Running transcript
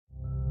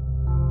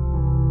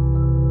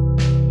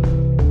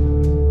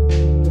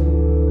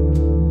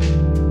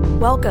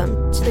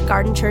Welcome to the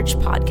Garden.church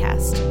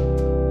podcast.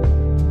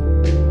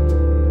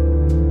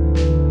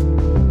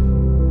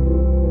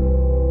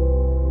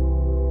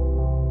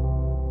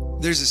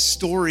 There's a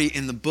story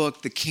in the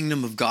book, The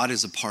Kingdom of God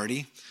is a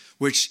Party,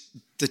 which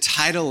the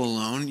title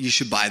alone, you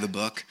should buy the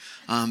book,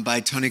 by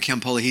Tony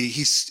Campolo.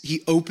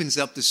 He opens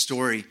up the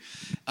story.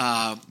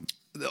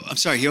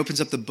 He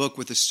opens up the book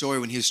with a story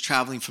when he was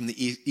traveling from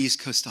the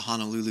East Coast to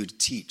Honolulu to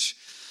teach.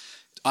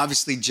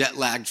 Obviously jet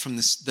lagged from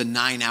the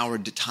 9-hour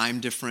time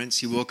difference.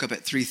 He woke up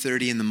at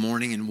 3:30 in the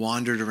morning and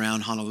wandered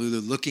around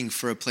Honolulu looking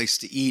for a place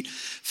to eat,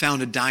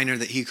 found a diner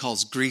that he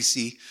calls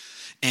Greasy,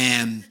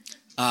 and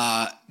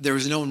there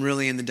was no one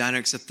really in the diner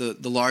except the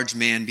large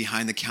man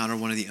behind the counter,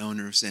 one of the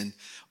owners, and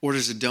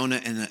orders a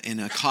donut and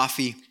a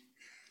coffee.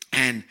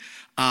 And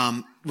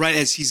right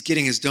as he's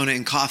getting his donut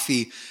and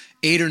coffee,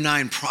 8 or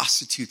 9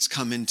 prostitutes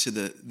come into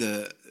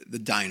the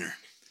diner.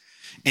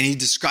 And he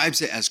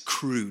describes it as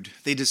crude.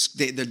 The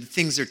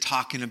things they're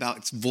talking about,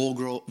 it's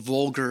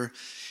vulgar,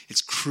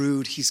 it's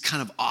crude. He's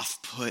kind of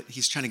off-put.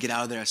 He's trying to get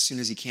out of there as soon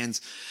as he can.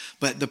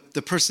 But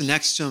the person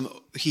next to him,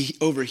 he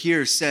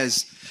overhears,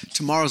 says,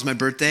 "Tomorrow's my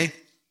birthday."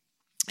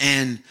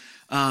 And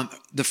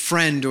the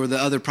friend or the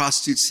other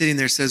prostitute sitting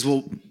there says,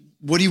 "Well,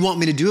 what do you want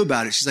me to do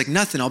about it?" She's like,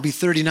 "Nothing, I'll be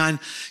 39.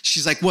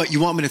 She's like, "What, you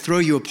want me to throw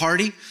you a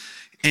party?"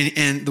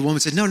 And the woman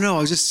said, No, I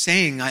was just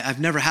saying, I've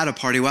never had a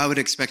party. Why would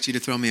I expect you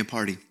to throw me a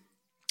party?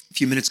 A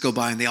few minutes go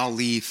by and they all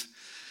leave.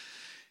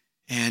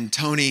 And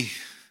Tony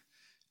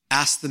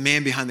asked the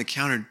man behind the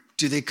counter,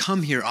 "Do they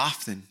come here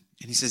often?"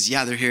 And he says,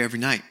 "Yeah, they're here every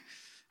night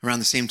around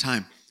the same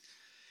time."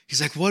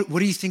 He's like, what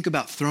do you think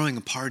about throwing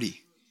a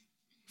party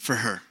for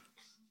her?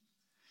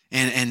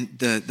 And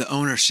the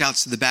owner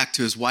shouts to the back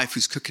to his wife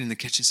who's cooking in the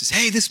kitchen, says,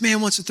 "Hey, this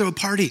man wants to throw a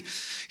party."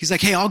 He's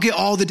like, "Hey, I'll get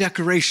all the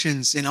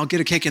decorations and I'll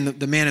get a cake." And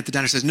the man at the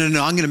diner says, No, I'm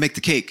going to make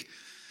the cake.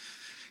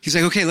 He's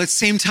like, "Okay, let's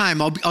same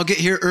time. I'll get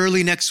here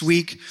early next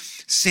week,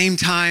 same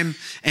time,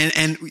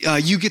 and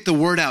you get the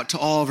word out to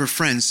all of her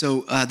friends."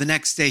 So the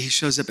next day he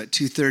shows up at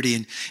 2:30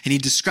 and he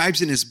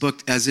describes it in his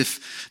book as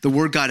if the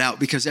word got out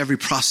because every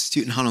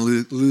prostitute in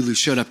Honolulu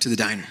showed up to the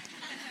diner.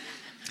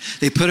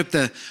 They put up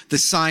the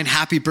sign,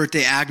 "Happy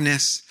Birthday,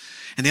 Agnes."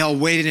 And they all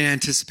waited in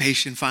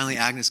anticipation. Finally,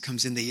 Agnes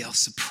comes in. They yell,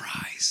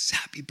 "Surprise,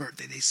 happy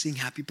birthday." They sing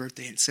happy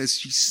birthday. And it says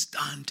she's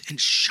stunned and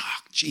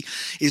shocked. She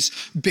is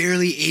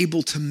barely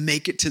able to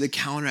make it to the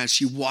counter as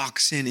she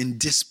walks in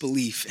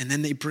disbelief. And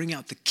then they bring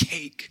out the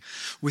cake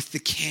with the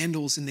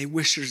candles and they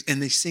wish her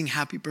and they sing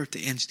happy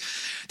birthday. And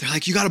they're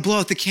like, "You got to blow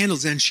out the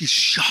candles." And she's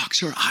shocked.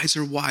 Her eyes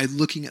are wide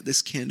looking at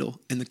this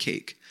candle and the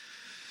cake.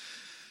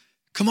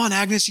 "Come on,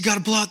 Agnes, you got to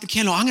blow out the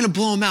candle." "I'm going to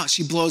blow them out."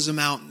 She blows them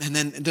out. And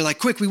then they're like,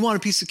 "Quick, we want a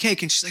piece of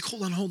cake." And she's like,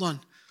 hold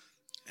on.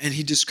 And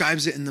he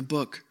describes it in the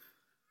book.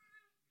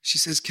 She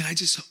says, Can I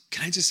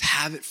just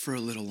have it for a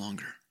little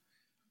longer?"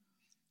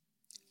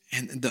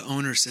 And the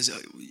owner says,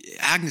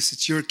 "Agnes,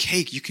 it's your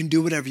cake. You can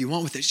do whatever you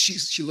want with it."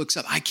 She looks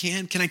up.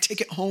 Can I take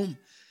it home?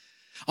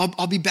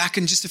 I'll be back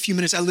in just a few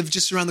minutes. I live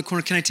just around the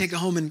corner. Can I take it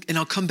home and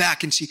I'll come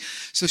back? And she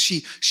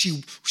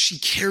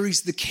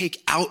carries the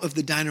cake out of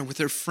the diner with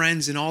her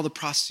friends and all the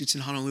prostitutes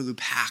in Honolulu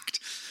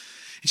packed.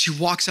 And she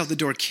walks out the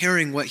door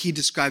carrying what he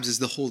describes as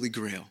the Holy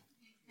Grail.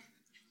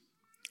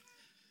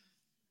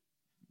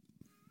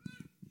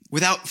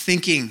 Without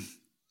thinking,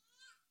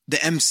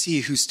 the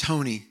MC, who's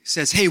Tony,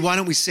 says, "Hey, why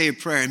don't we say a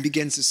prayer?" And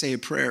begins to say a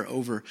prayer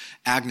over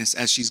Agnes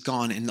as she's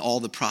gone, and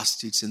all the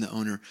prostitutes and the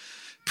owner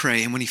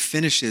pray. And when he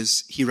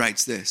finishes, he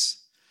writes this: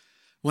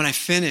 "When I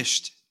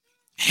finished,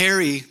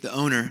 Harry, the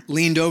owner,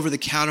 leaned over the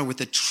counter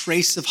with a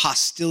trace of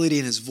hostility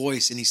in his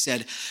voice, and he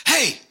said,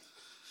 'Hey,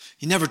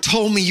 you never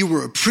told me you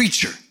were a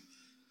preacher.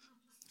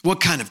 What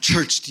kind of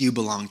church do you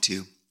belong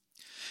to?'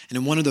 And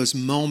in one of those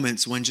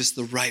moments when just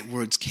the right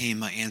words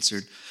came, I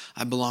answered,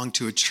 'I belong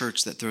to a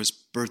church that throws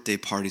birthday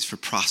parties for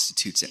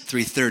prostitutes at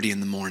 3:30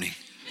 in the morning.'"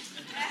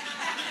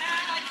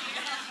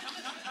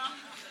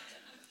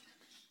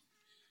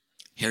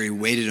 Harry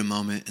waited a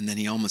moment, and then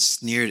he almost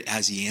sneered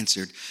as he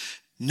answered,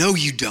 "No,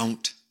 you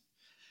don't.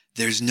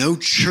 There's no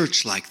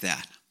church like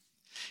that.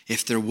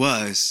 If there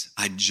was,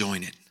 I'd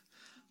join it.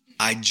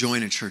 I'd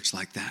join a church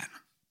like that."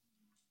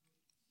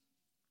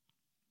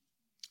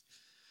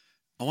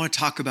 I want to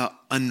talk about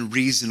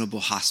unreasonable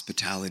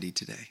hospitality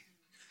today.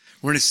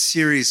 We're in a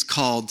series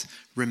called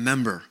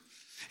Remember.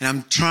 And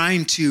I'm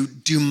trying to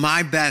do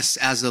my best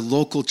as a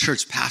local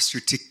church pastor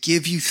to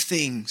give you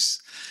things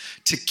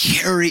to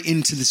carry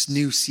into this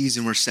new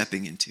season we're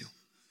stepping into.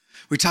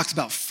 We talked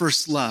about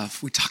first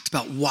love. We talked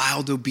about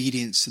wild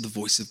obedience to the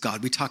voice of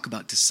God. We talk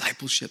about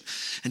discipleship.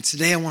 And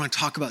today I want to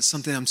talk about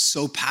something I'm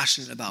so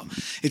passionate about.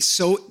 It's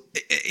so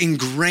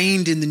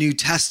ingrained in the New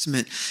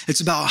Testament.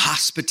 It's about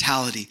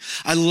hospitality.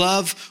 I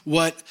love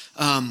what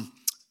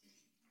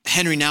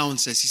Henry Nouwen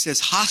says. He says,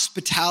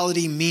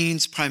 "Hospitality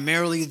means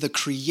primarily the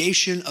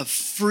creation of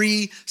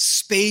free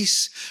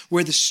space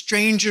where the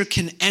stranger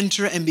can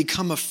enter and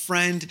become a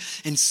friend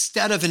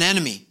instead of an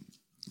enemy.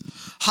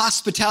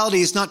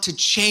 Hospitality is not to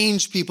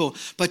change people,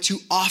 but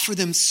to offer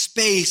them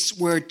space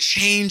where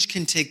change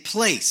can take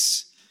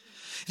place.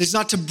 It is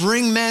not to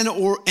bring men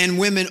and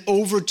women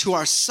over to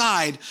our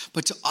side,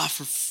 but to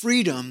offer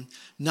freedom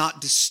not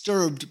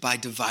disturbed by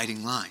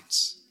dividing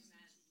lines.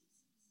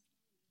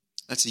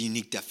 That's a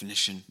unique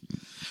definition.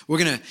 We're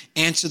going to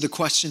answer the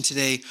question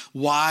today,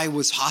 why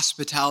was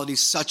hospitality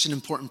such an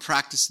important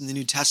practice in the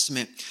New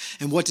Testament?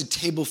 And what did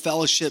table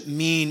fellowship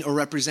mean or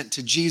represent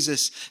to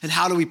Jesus? And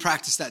how do we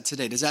practice that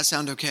today? Does that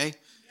sound okay?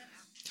 Yeah.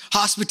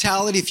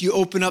 Hospitality, if you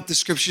open up the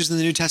scriptures in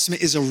the New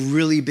Testament, is a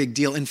really big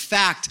deal. In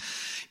fact,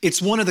 it's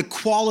one of the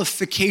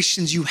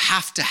qualifications you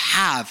have to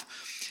have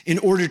in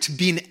order to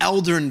be an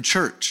elder in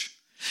church.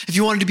 If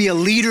you wanted to be a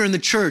leader in the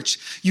church,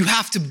 you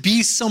have to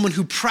be someone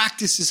who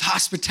practices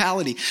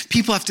hospitality.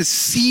 People have to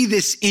see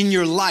this in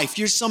your life.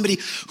 You're somebody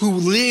who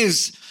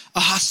lives a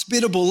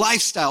hospitable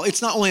lifestyle.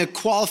 It's not only a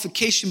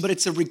qualification, but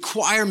it's a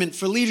requirement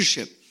for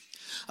leadership.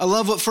 I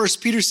love what 1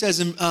 Peter says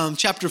in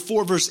chapter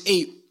 4, verse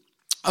 8.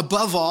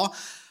 Above all,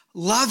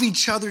 love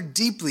each other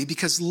deeply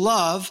because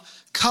love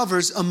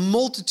covers a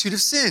multitude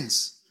of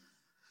sins.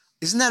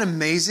 Isn't that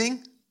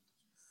amazing?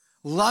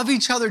 Love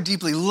each other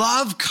deeply.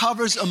 Love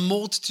covers a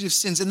multitude of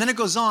sins. And then it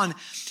goes on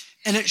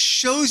and it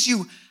shows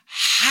you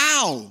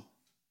how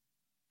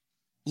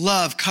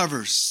love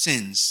covers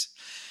sins.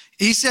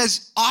 He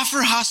says,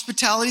 offer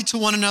hospitality to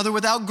one another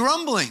without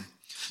grumbling.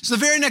 So the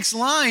very next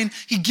line,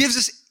 he gives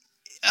us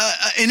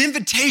an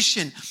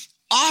invitation.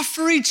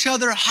 Offer each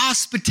other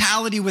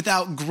hospitality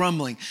without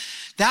grumbling.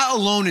 That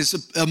alone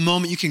is a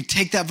moment you can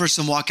take that verse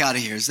and walk out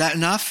of here. Is that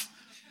enough?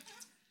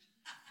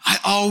 I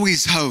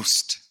always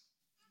host.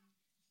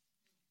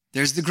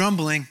 There's the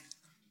grumbling.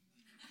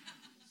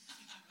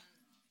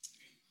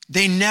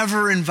 They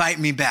never invite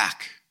me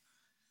back.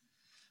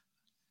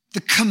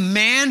 The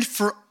command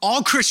for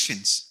all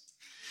Christians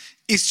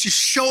is to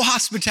show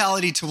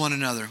hospitality to one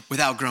another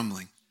without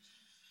grumbling.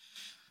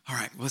 All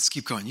right, let's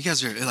keep going. You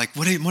guys are like,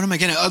 what am I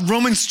getting?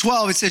 Romans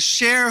 12, it says,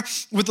 share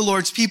with the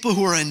Lord's people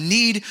who are in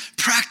need,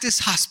 practice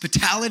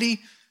hospitality.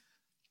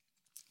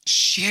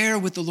 Share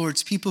with the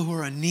Lord's people who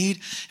are in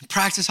need and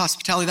practice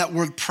hospitality. That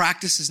word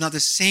practice is not the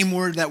same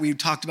word that we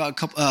talked about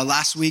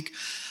last week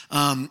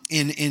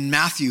in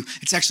Matthew.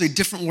 It's actually a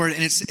different word,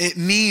 and it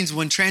means,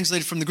 when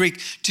translated from the Greek,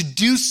 to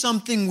do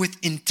something with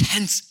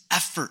intense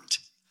effort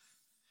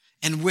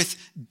and with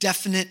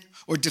definite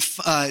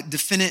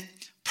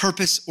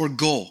purpose or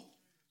goal.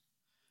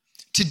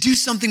 To do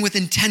something with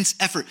intense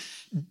effort.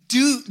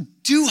 Do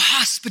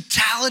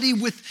hospitality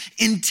with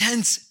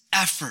intense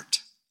effort.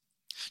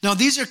 Now,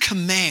 these are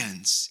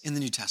commands in the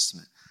New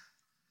Testament.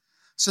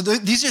 So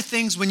these are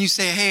things when you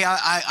say, hey,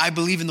 I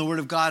believe in the word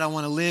of God. I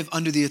want to live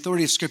under the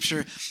authority of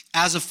Scripture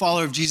as a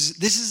follower of Jesus.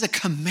 This is a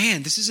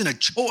command. This isn't a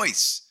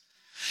choice.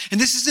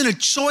 And this isn't a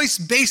choice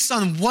based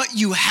on what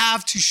you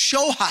have to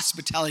show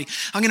hospitality.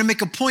 I'm going to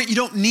make a point. You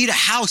don't need a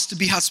house to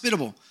be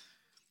hospitable.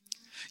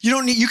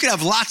 You could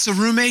have lots of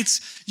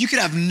roommates. You could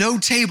have no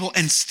table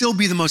and still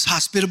be the most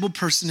hospitable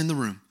person in the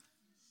room.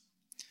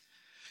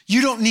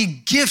 You don't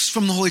need gifts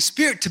from the Holy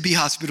Spirit to be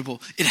hospitable.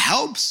 It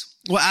helps.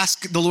 We'll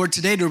ask the Lord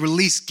today to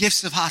release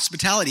gifts of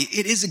hospitality.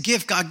 It is a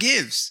gift God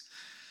gives.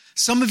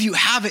 Some of you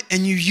have it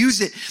and you use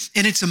it,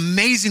 and it's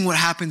amazing what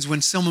happens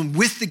when someone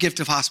with the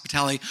gift of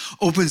hospitality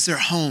opens their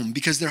home,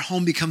 because their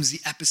home becomes the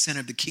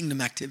epicenter of the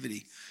kingdom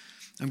activity.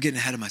 I'm getting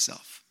ahead of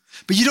myself.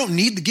 But you don't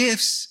need the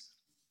gifts.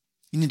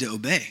 You need to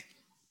obey.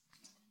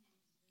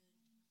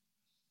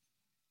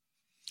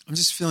 I'm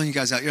just feeling you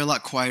guys out. You're a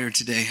lot quieter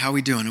today. How are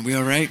we doing? Are we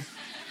all right?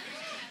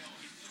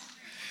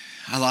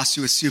 I lost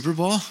you a Super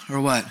Bowl or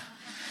what?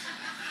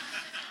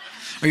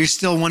 Are you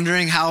still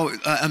wondering how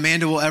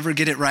Amanda will ever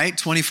get it right?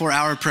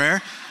 24-hour prayer?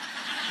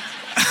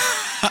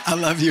 I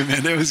love you,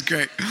 Amanda. It was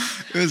great.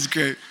 It was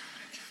great.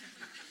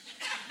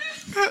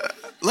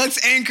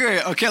 Let's anchor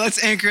it. Okay,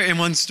 let's anchor it in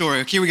one story.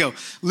 Okay, here we go.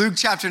 Luke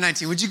chapter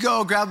 19. Would you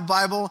go grab a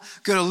Bible?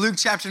 Go to Luke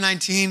chapter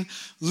 19.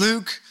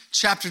 Luke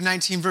chapter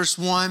 19, verse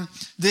 1.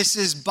 This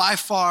is by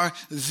far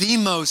the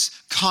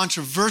most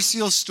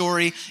controversial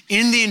story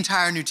in the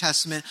entire New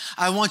Testament.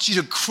 I want you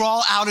to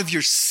crawl out of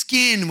your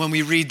skin when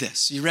we read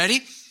this. You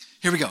ready?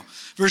 Here we go.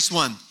 Verse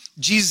 1.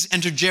 Jesus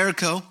entered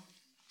Jericho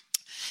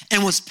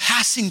and was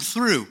passing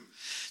through.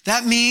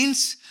 That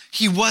means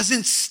he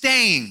wasn't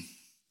staying.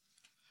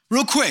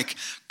 Real quick,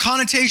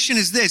 connotation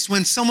is this: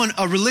 when someone,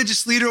 a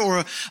religious leader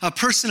or a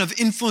person of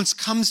influence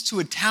comes to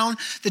a town,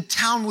 the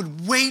town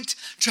would wait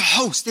to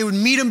host. They would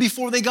meet him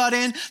before they got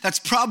in. That's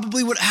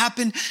probably what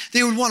happened.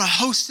 They would want to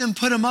host him,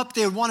 put him up.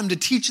 They would want him to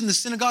teach in the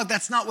synagogue.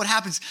 That's not what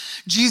happens.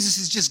 Jesus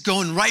is just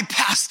going right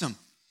past them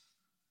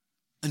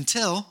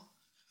until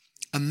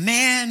a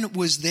man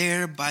was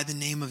there by the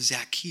name of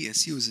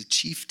Zacchaeus. He was a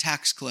chief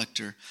tax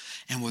collector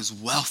and was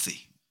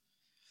wealthy.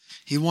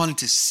 He wanted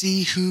to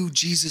see who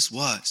Jesus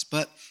was,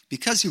 but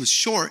because he was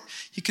short,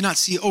 he could not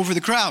see over the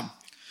crowd.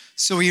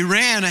 So he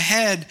ran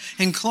ahead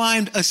and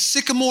climbed a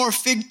sycamore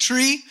fig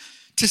tree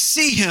to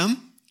see him,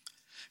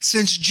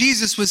 since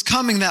Jesus was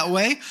coming that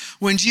way.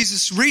 When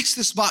Jesus reached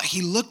the spot,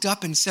 he looked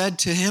up and said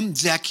to him,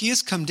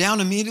 Zacchaeus, come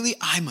down immediately.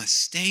 I must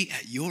stay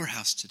at your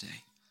house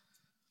today.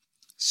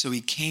 So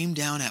he came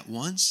down at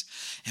once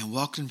and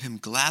welcomed him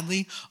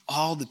gladly.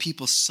 All the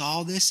people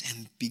saw this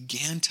and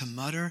began to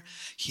mutter,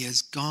 he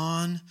has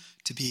gone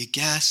to be a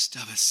guest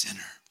of a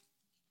sinner.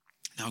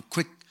 Now,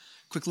 quick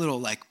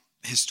little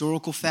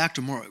historical fact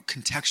or more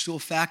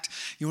contextual fact.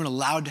 You weren't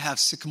allowed to have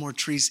sycamore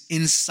trees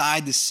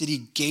inside the city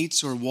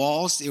gates or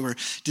walls. They were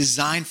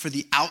designed for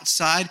the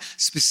outside.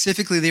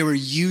 Specifically, they were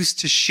used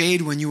to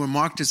shade when you were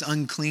marked as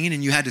unclean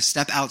and you had to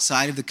step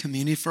outside of the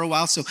community for a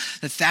while. So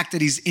the fact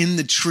that he's in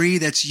the tree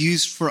that's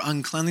used for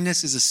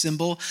uncleanliness is a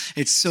symbol.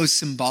 It's so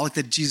symbolic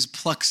that Jesus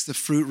plucks the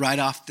fruit right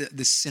off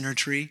the sinner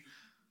tree.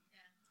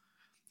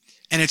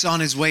 And it's on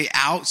his way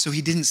out, so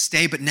he didn't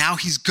stay, but now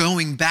he's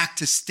going back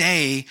to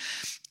stay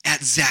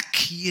at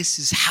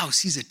Zacchaeus' house.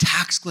 He's a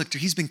tax collector.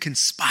 He's been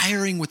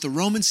conspiring with the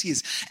Romans. He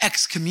is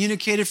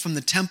excommunicated from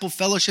the temple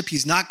fellowship.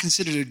 He's not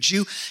considered a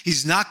Jew.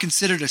 He's not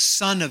considered a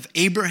son of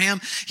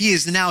Abraham. He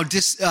is now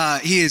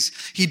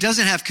he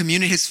doesn't have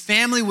communion. His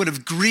family would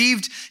have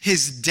grieved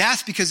his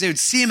death because they would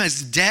see him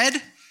as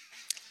dead.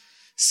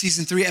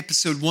 Season 3,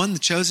 episode 1, The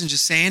Chosen,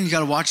 just saying, you got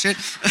to watch it.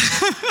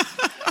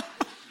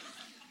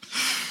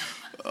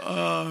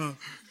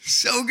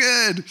 So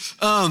good.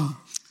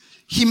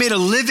 He made a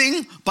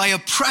living by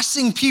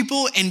oppressing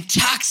people and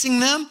taxing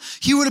them.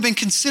 He would have been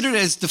considered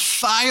as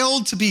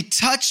defiled. To be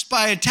touched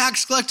by a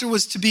tax collector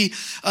was to be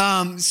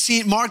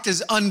marked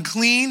as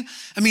unclean.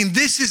 I mean,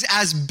 this is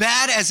as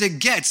bad as it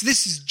gets.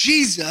 This is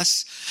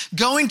Jesus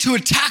going to a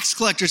tax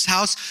collector's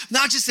house,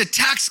 not just a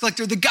tax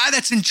collector, the guy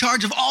that's in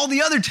charge of all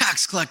the other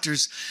tax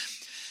collectors.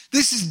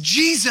 This is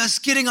Jesus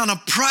getting on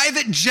a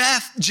private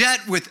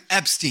jet with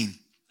Epstein.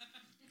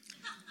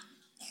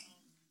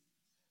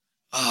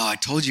 Oh, I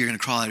told you you're going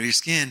to crawl out of your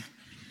skin.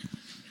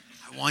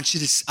 I want you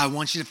to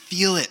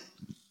feel it.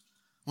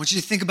 I want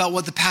you to think about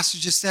what the pastor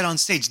just said on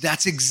stage.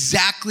 That's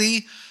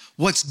exactly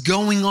what's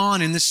going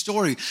on in this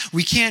story.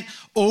 We can't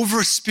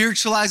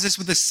over-spiritualize this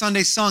with a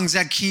Sunday song.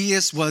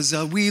 Zacchaeus was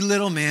a wee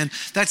little man.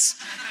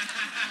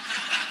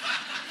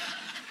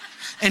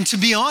 And to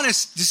be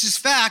honest, this is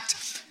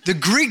fact. The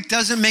Greek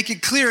doesn't make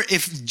it clear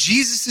if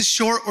Jesus is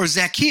short or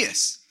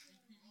Zacchaeus.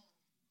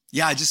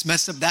 Yeah, I just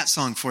messed up that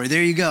song for you.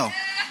 There you go.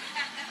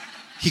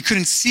 He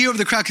couldn't see over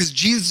the crowd because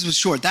Jesus was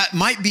short. That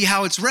might be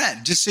how it's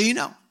read, just so you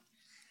know.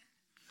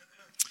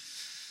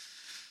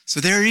 So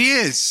there he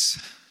is,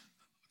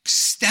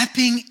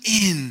 stepping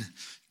in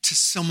to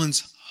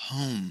someone's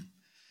home.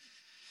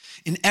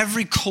 In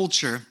every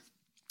culture,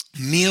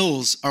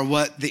 meals are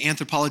what the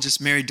anthropologist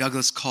Mary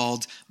Douglas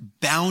called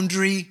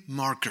boundary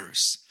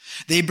markers.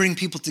 They bring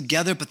people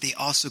together, but they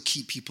also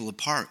keep people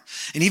apart.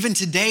 And even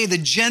today, the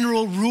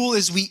general rule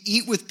is we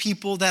eat with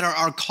people that are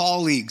our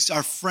colleagues,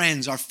 our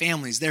friends, our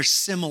families. They're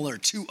similar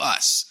to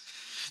us.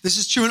 This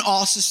is true in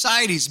all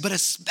societies, but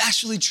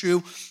especially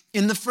true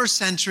in the first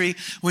century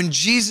when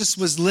Jesus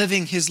was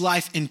living his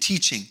life and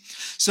teaching.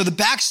 So the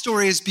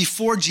backstory is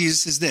before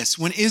Jesus is this.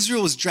 When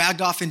Israel was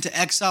dragged off into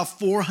exile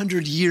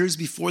 400 years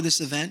before this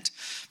event,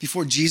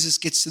 before Jesus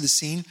gets to the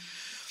scene,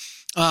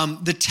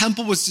 the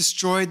temple was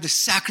destroyed. The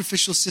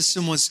sacrificial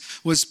system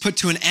was put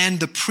to an end.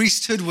 The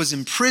priesthood was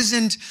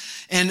imprisoned.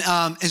 And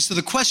so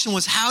the question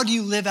was, how do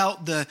you live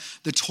out the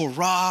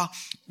Torah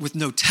with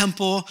no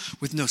temple,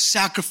 with no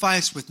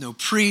sacrifice, with no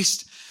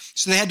priest?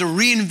 So they had to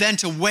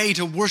reinvent a way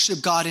to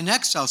worship God in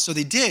exile. So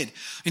they did.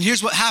 And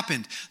here's what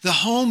happened. The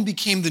home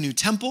became the new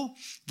temple.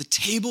 The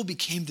table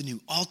became the new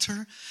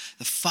altar.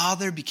 The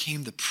father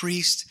became the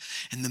priest.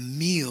 And the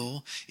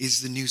meal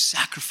is the new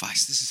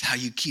sacrifice. This is how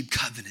you keep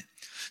covenant.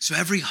 So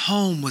every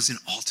home was an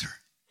altar.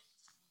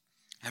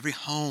 Every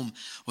home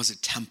was a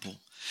temple.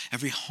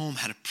 Every home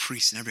had a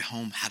priest, and every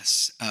home had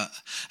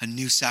a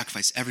new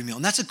sacrifice every meal.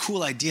 And that's a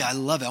cool idea. I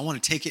love it. I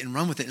want to take it and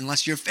run with it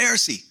unless you're a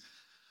Pharisee.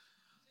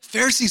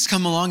 Pharisees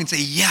come along and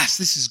say, yes,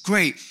 this is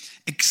great,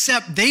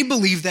 except they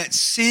believe that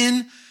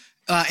sin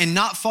and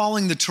not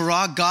following the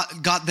Torah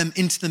got them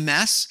into the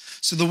mess.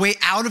 So the way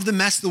out of the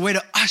mess, the way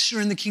to usher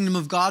in the kingdom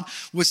of God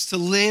was to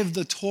live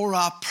the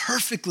Torah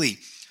perfectly.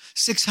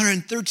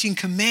 613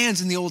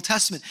 commands in the Old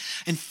Testament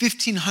and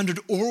 1,500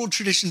 oral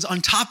traditions on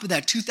top of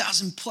that,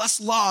 2,000 plus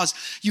laws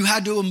you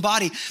had to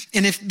embody.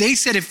 And if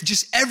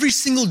just every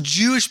single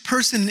Jewish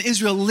person in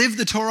Israel lived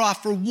the Torah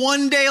for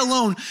one day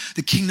alone,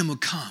 the kingdom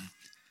would come.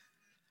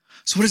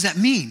 So what does that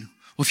mean?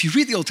 Well, if you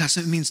read the Old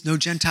Testament, it means no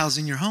Gentiles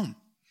in your home.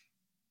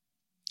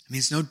 It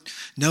means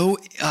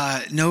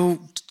no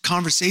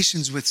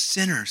conversations with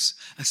sinners,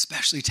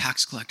 especially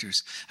tax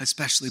collectors,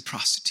 especially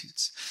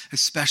prostitutes,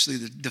 especially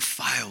the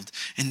defiled.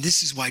 And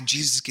this is why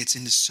Jesus gets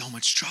into so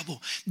much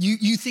trouble.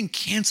 You think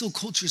cancel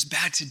culture is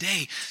bad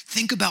today.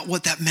 Think about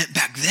what that meant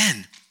back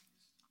then.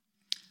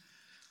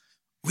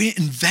 We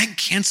didn't invent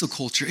cancel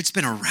culture. It's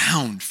been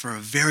around for a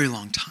very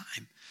long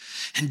time.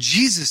 And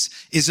Jesus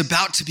is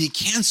about to be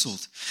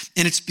canceled.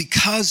 And it's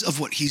because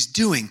of what he's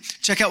doing.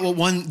 Check out what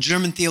one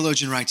German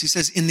theologian writes. He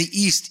says, in the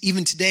East,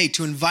 even today,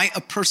 to invite a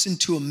person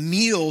to a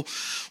meal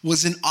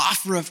was an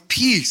offer of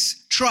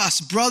peace,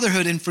 trust,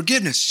 brotherhood, and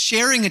forgiveness.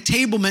 Sharing a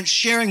table meant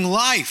sharing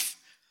life.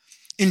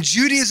 In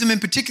Judaism in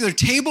particular,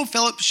 table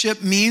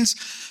fellowship means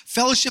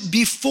fellowship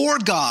before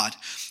God.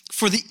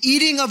 For the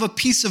eating of a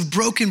piece of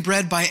broken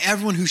bread by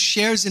everyone who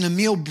shares in a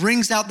meal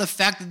brings out the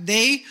fact that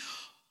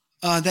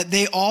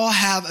they all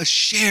have a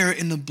share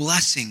in the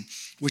blessing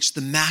which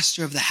the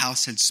master of the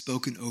house had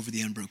spoken over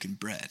the unbroken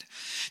bread.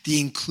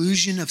 The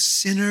inclusion of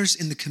sinners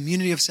in the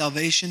community of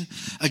salvation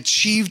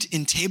achieved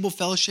in table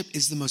fellowship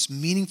is the most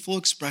meaningful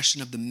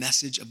expression of the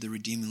message of the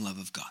redeeming love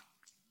of God.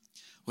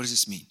 What does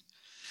this mean?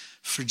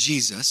 For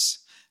Jesus,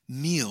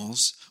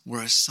 meals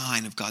were a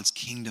sign of God's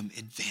kingdom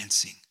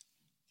advancing.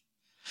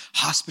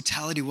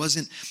 Hospitality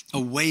wasn't a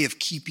way of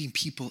keeping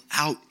people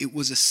out. It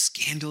was a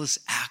scandalous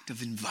act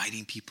of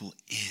inviting people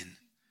in.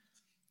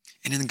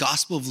 And in the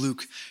Gospel of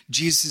Luke,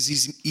 Jesus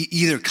is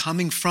either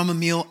coming from a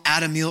meal,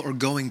 at a meal, or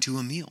going to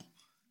a meal.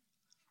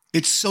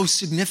 It's so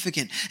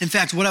significant. In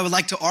fact, what I would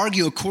like to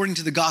argue, according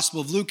to the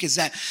Gospel of Luke, is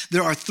that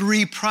there are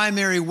three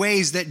primary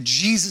ways that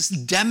Jesus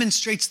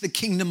demonstrates the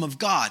kingdom of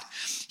God.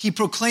 He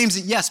proclaims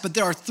it, yes, but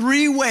there are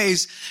three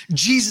ways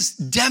Jesus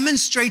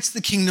demonstrates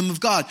the kingdom of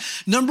God.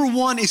 Number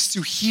one is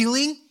through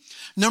healing.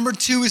 Number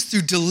two is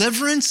through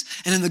deliverance.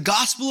 And in the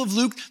Gospel of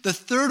Luke, the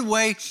third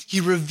way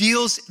he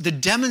reveals the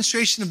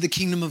demonstration of the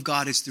kingdom of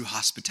God is through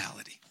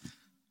hospitality.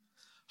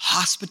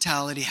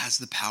 Hospitality has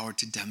the power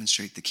to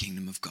demonstrate the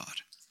kingdom of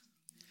God.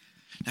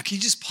 Now, can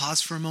you just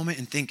pause for a moment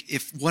and think,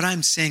 if what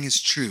I'm saying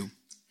is true,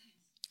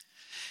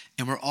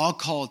 and we're all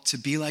called to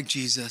be like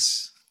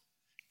Jesus,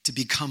 to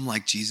become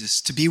like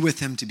Jesus, to be with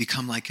him, to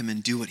become like him,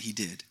 and do what he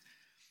did,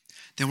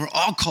 then we're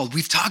all called,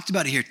 we've talked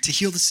about it here, to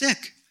heal the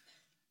sick.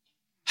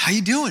 How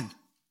you doing?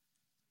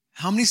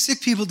 How many sick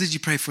people did you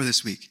pray for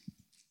this week?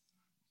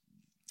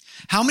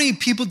 How many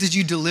people did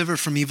you deliver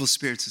from evil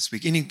spirits this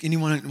week?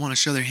 Anyone want to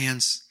show their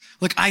hands?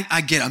 Look,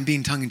 I get it. I'm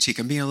being tongue-in-cheek.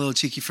 I'm being a little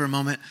cheeky for a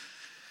moment.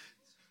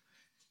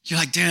 You're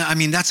like,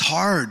 Dan, that's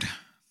hard.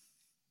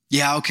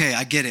 Yeah, okay,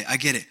 I get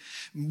it.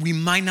 We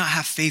might not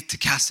have faith to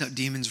cast out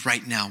demons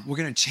right now. We're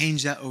going to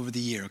change that over the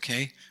year,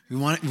 okay? We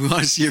want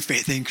to see your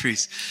faith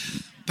increase.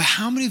 But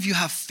how many of you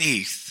have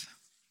faith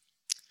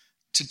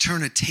to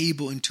turn a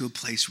table into a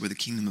place where the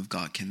kingdom of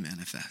God can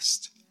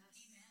manifest?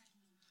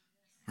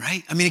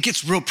 Right? It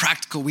gets real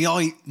practical. We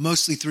all eat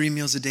mostly 3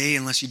 meals a day,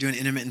 unless you're doing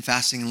intermittent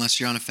fasting, unless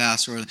you're on a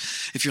fast, or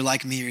if you're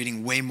like me, you're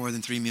eating way more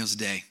than 3 meals a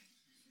day.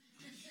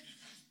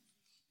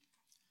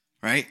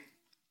 Right?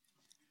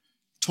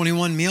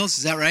 21 meals,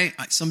 is that right?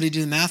 Somebody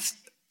do the math?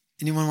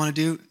 Anyone want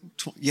to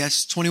do?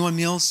 Yes, 21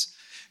 meals.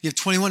 You have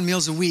 21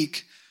 meals a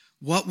week.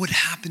 What would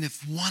happen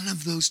if one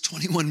of those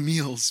 21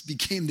 meals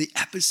became the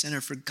epicenter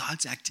for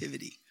God's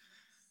activity?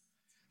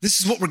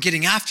 This is what we're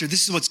getting after.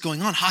 This is what's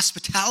going on.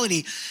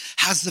 Hospitality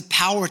has the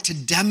power to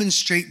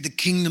demonstrate the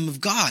kingdom of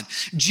God.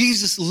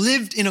 Jesus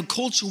lived in a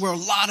culture where a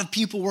lot of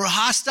people were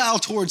hostile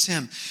towards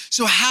him.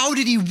 So how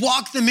did he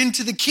walk them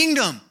into the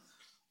kingdom?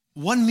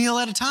 1 meal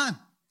at a time.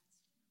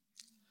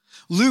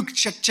 Luke,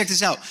 check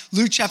this out.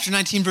 Luke chapter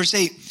 19, verse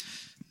 8.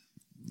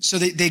 So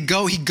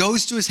he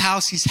goes to his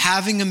house, he's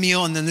having a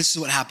meal, and then this is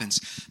what happens.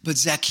 But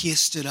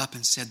Zacchaeus stood up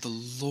and said to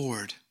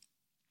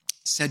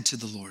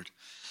the Lord,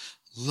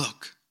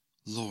 "Look,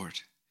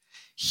 Lord,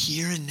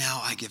 here and now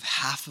I give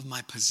half of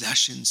my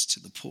possessions to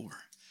the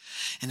poor.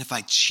 And if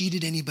I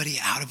cheated anybody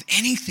out of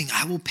anything,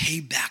 I will pay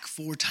back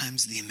 4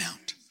 times the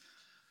amount."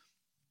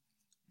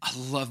 I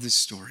love this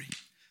story.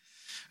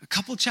 A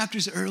couple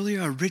chapters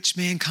earlier, a rich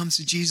man comes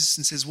to Jesus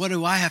and says, "What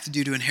do I have to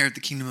do to inherit the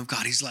kingdom of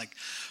God?" He's like,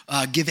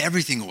 "Give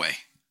everything away,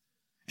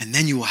 and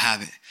then you will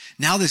have it."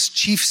 Now this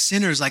chief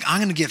sinner is like, "I'm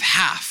going to give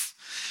half."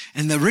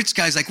 And the rich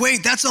guy's like,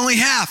 "Wait, that's only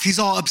half." He's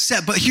all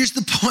upset. But here's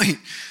the point.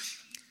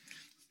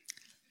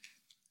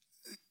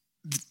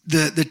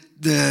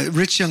 The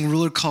rich young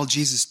ruler called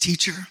Jesus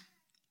teacher.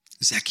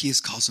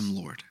 Zacchaeus calls him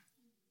Lord.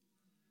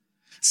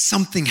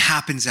 Something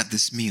happens at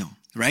this meal,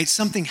 right?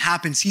 Something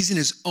happens. He's in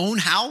his own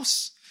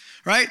house.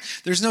 Right?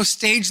 There's no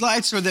stage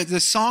lights, or the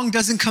song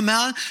doesn't come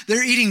out.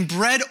 They're eating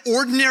bread,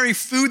 ordinary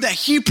food that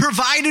he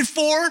provided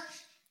for.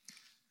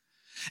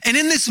 And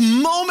in this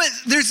moment,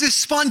 there's this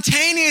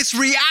spontaneous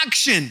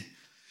reaction.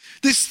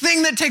 This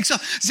thing that takes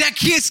off.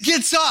 Zacchaeus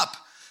gets up.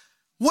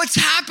 What's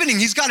happening?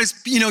 He's got his,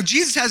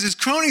 Jesus has his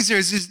cronies there,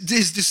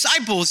 his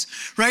disciples,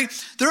 right?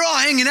 They're all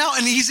hanging out,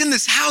 and he's in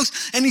this house,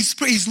 and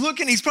he's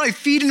looking, he's probably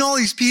feeding all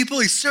these people,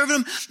 he's serving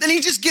them, and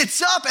he just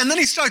gets up, and then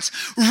he starts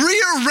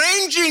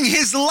rearranging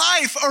his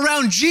life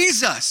around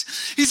Jesus.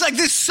 He's like,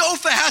 this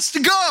sofa has to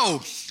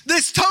go.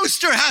 This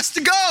toaster has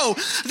to go.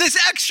 This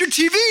extra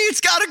TV,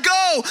 it's got to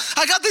go.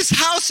 I got this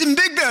house in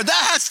Big Bear,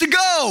 that has to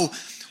go.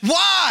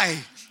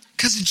 Why?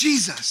 Because of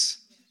Jesus.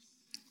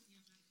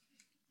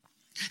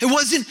 It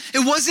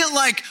wasn't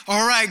like,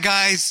 all right,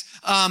 guys,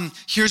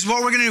 here's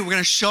what we're going to do. We're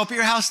going to show up at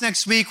your house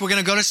next week. We're going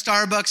to go to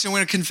Starbucks and we're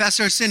going to confess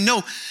our sin.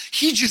 No,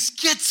 he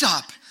just gets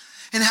up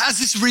and has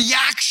this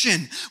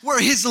reaction where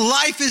his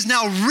life is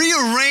now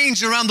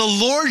rearranged around the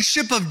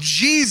lordship of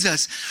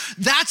Jesus.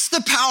 That's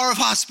the power of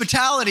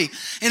hospitality.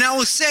 And I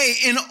will say,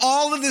 in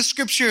all of the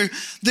scripture,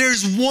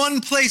 there's one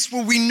place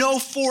where we know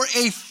for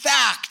a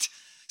fact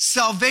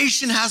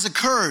salvation has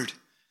occurred.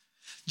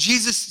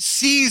 Jesus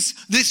sees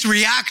this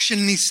reaction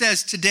and he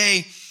says,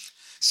 today,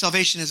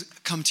 salvation has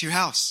come to your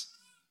house.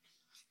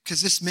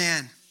 Because this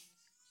man,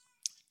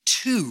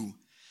 too,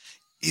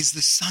 is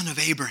the son of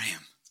Abraham.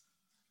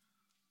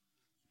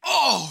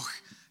 Oh,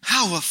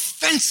 how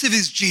offensive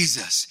is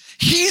Jesus?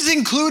 He's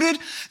included.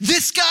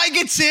 This guy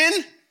gets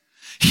in.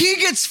 He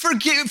gets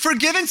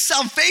forgiven.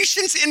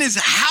 Salvation's in his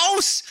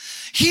house.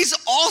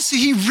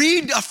 He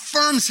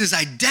reaffirms his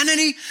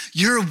identity.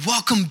 You're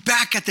welcome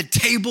back at the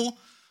table.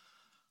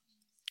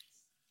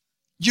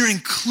 You're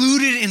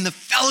included in the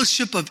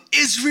fellowship of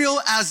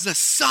Israel as the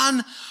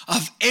son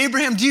of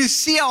Abraham. Do you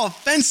see how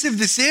offensive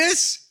this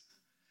is?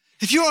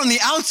 If you were on the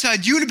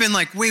outside, you would have been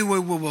like,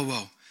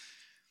 whoa.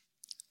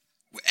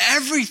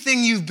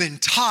 Everything you've been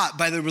taught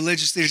by the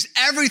religious leaders,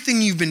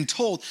 everything you've been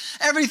told,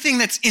 everything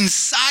that's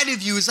inside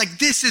of you is like,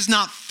 this is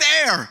not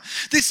fair.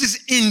 This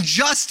is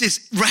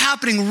injustice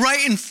happening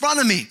right in front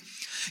of me.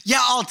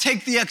 Yeah, I'll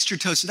take the extra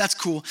toaster. That's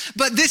cool.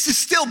 But this is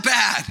still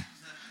bad.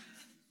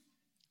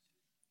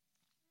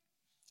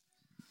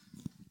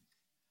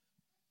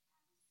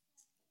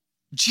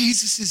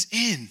 Jesus is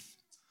in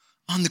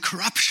on the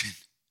corruption.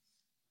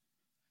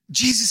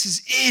 Jesus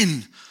is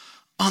in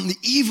on the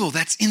evil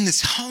that's in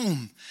this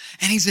home.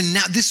 And he's in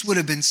now. This would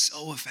have been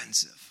so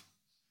offensive.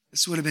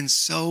 This would have been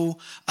so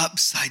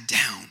upside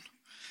down.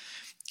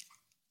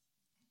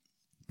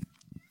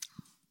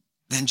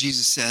 Then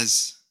Jesus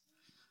says,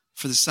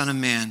 for the Son of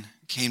Man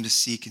came to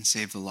seek and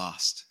save the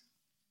lost.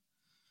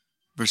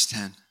 Verse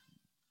 10,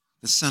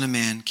 the Son of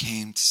Man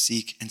came to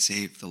seek and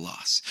save the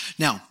lost.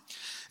 Now,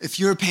 if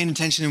you're paying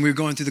attention and we were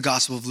going through the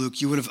Gospel of Luke,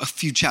 you would have a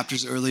few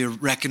chapters earlier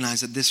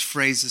recognized that this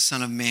phrase, the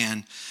Son of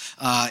Man,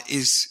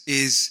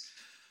 is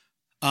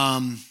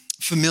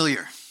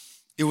familiar.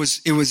 It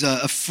was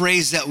a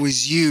phrase that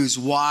was used.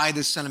 Why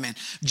the Son of Man?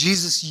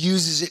 Jesus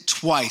uses it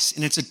twice,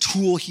 and it's a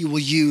tool he will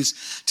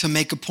use to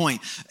make a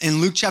point.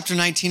 In Luke chapter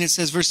 19, it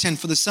says, verse 10,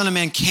 for the Son of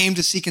Man came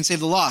to seek and save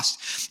the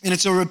lost. And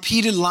it's a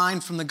repeated line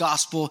from the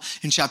Gospel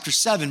in chapter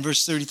 7,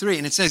 verse 33.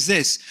 And it says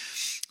this,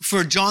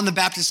 for John the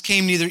Baptist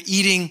came neither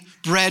eating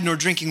bread nor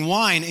drinking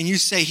wine, and you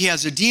say he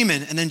has a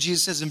demon. And then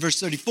Jesus says in verse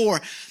 34,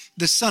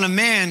 the Son of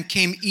Man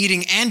came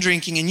eating and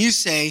drinking, and you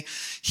say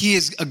he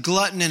is a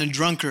glutton and a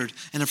drunkard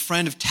and a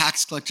friend of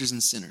tax collectors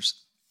and sinners.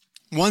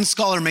 One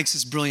scholar makes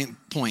this brilliant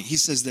point. He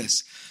says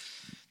this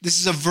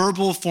is a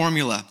verbal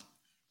formula.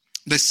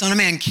 The Son of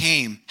Man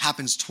came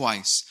happens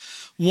twice.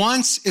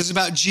 Once is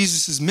about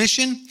Jesus'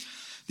 mission.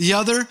 The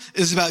other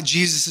is about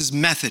Jesus'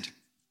 method.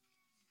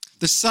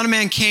 The Son of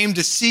Man came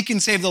to seek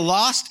and save the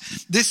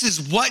lost. This is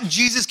what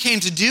Jesus came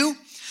to do,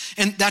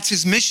 and that's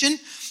his mission.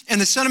 And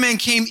the Son of Man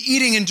came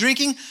eating and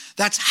drinking.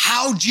 That's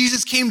how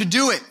Jesus came to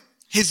do it,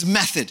 his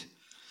method.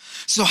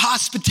 So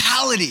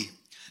hospitality,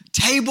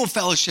 table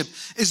fellowship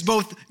is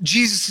both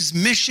Jesus'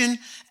 mission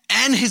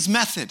and his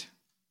method.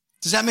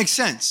 Does that make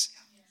sense?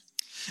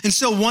 And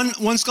so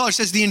one scholar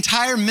says the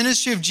entire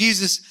ministry of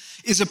Jesus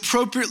is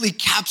appropriately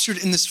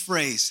captured in this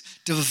phrase,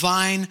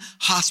 divine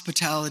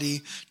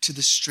hospitality to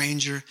the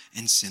stranger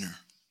and sinner.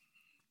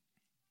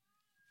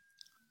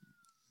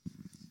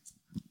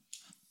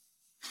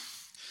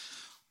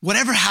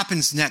 Whatever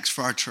happens next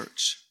for our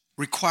church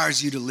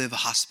requires you to live a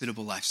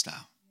hospitable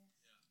lifestyle.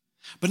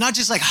 But not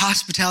just like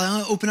hospitality,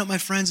 I'm gonna open up my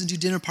friends and do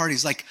dinner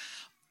parties, like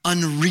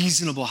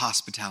unreasonable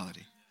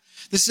hospitality.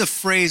 This is a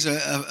phrase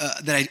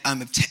that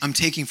I'm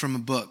taking from a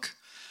book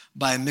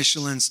by a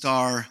Michelin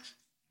star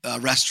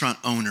restaurant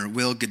owner,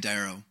 Will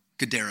Guidara.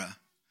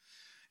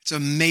 It's an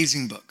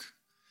amazing book.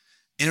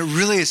 And it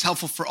really is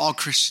helpful for all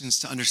Christians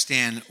to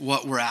understand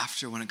what we're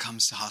after when it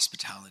comes to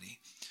hospitality.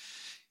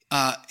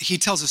 He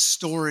tells a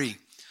story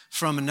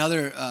from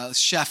another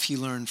chef. He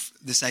learned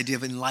this idea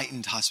of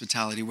enlightened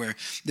hospitality, where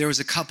there was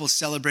a couple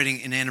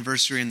celebrating an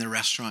anniversary in the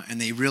restaurant, and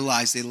they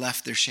realized they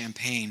left their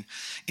champagne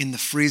in the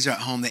freezer at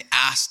home. They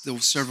asked the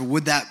server,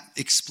 would that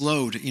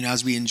explode,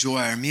 as we enjoy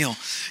our meal?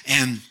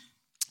 And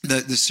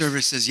the server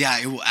says, yeah,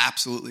 it will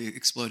absolutely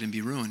explode and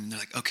be ruined. And they're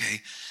like,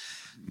 okay.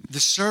 The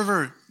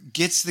server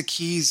gets the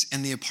keys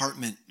and the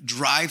apartment,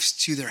 drives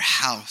to their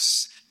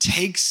house,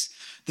 takes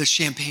the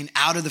champagne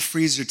out of the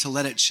freezer to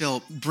let it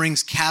chill,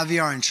 brings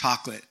caviar and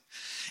chocolate,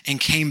 and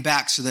came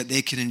back so that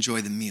they could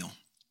enjoy the meal.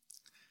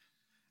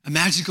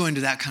 Imagine going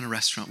to that kind of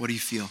restaurant. What do you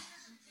feel?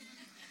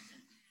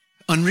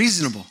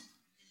 Unreasonable.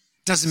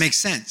 Doesn't make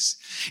sense.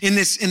 In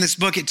this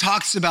book, it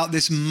talks about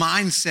this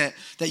mindset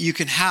that you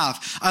can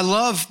have. I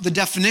love the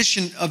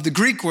definition of the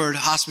Greek word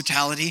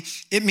hospitality.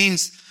 It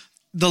means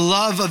the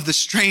love of the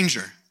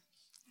stranger,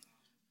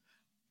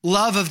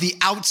 love of the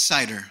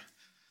outsider,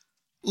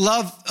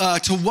 love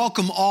to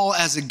welcome all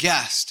as a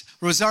guest.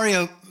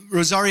 Rosaria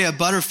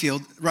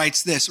Butterfield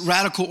writes this: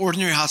 radical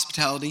ordinary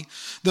hospitality,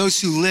 those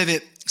who live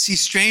it see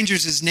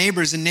strangers as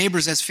neighbors and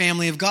neighbors as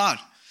family of God.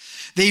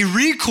 They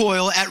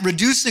recoil at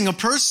reducing a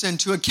person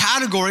to a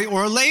category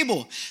or a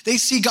label. They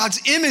see God's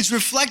image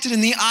reflected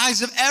in the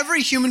eyes of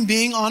every human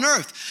being on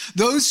earth.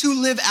 Those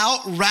who live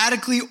out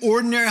radically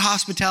ordinary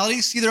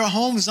hospitality see their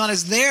homes not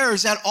as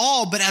theirs at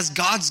all, but as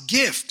God's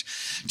gift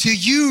to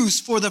use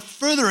for the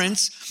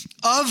furtherance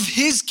of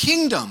his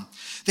kingdom.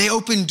 They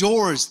open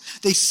doors.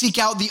 They seek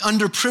out the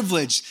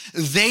underprivileged.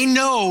 They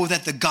know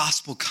that the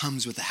gospel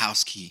comes with a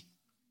house key.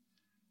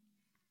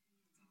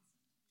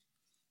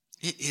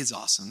 It is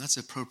awesome. That's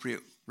an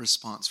appropriate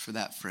response for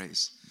that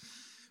phrase,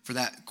 for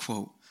that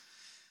quote.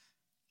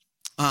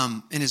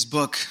 In his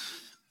book,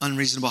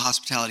 Unreasonable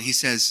Hospitality, he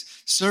says,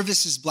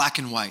 service is black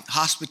and white.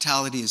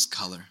 Hospitality is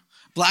color.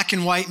 Black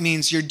and white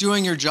means you're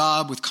doing your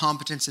job with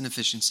competence and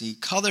efficiency.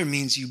 Color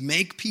means you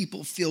make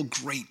people feel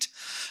great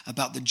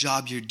about the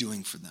job you're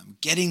doing for them.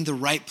 Getting the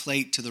right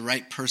plate to the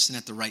right person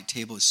at the right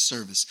table is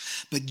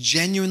service, but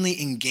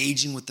genuinely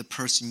engaging with the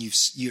person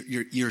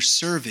you're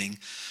serving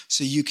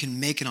so you can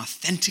make an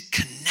authentic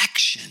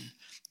connection,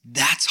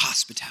 that's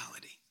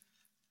hospitality.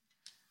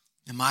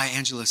 And Maya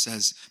Angelou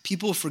says,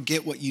 people will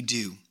forget what you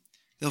do.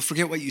 They'll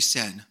forget what you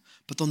said,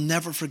 but they'll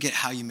never forget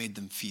how you made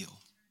them feel.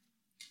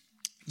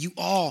 You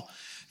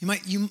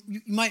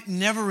might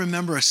never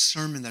remember a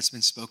sermon that's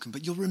been spoken,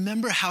 but you'll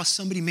remember how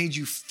somebody made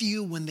you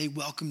feel when they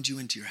welcomed you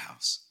into your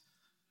house.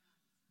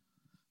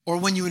 Or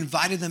when you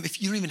invited them,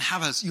 if you don't even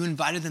have a house, you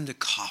invited them to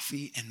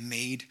coffee and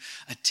made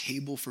a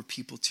table for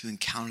people to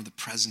encounter the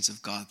presence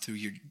of God through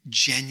your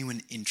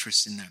genuine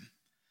interest in them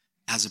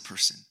as a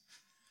person.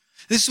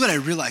 This is what I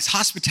realized.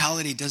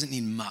 Hospitality doesn't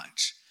need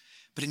much,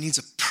 but it needs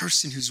a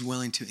person who's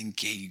willing to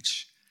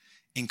engage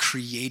in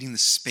creating the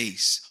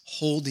space,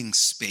 holding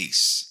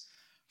space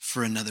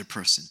for another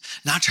person.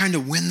 Not trying to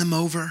win them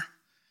over,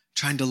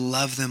 trying to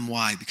love them.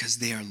 Why? Because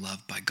they are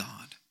loved by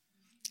God.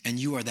 And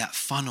you are that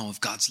funnel of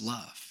God's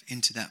love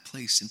into that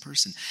place in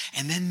person.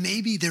 And then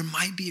maybe there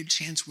might be a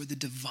chance where the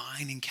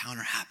divine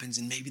encounter happens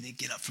and maybe they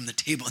get up from the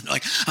table and they're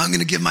like, I'm going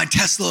to give my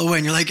Tesla away.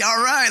 And you're like,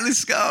 all right,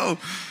 let's go.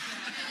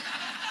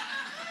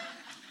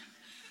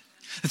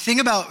 The thing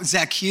about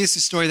Zacchaeus, the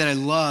story that I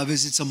love,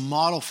 is it's a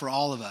model for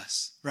all of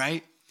us,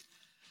 right?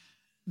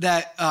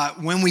 That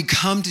when we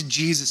come to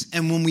Jesus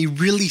and when we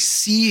really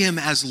see him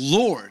as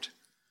Lord,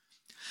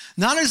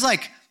 not as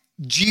like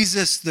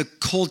Jesus, the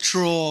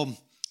cultural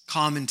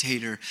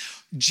commentator,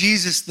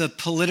 Jesus, the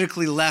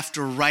politically left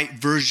or right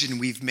version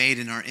we've made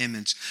in our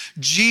image,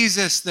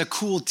 Jesus, the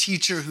cool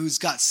teacher who's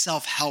got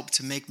self-help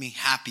to make me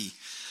happy.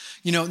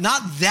 You know,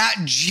 not that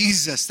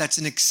Jesus that's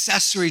an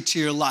accessory to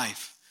your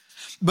life,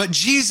 but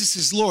Jesus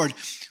is Lord.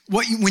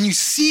 When you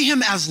see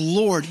him as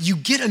Lord, you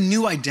get a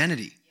new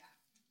identity.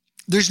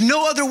 There's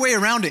no other way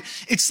around it.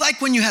 It's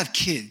like when you have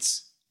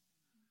kids.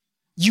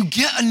 You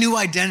get a new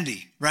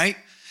identity, right?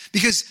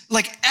 Because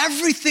like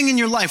everything in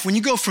your life, when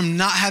you go from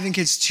not having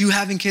kids to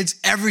having kids,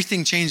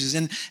 everything changes.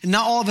 And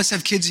not all of us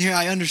have kids here.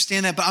 I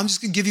understand that, but I'm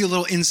just going to give you a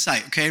little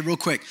insight, okay, real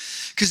quick.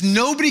 Because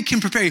nobody can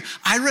prepare you.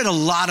 I read a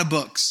lot of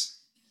books.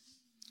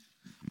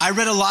 I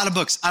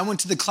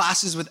went to the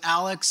classes with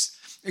Alex.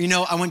 You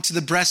know, I went to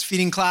the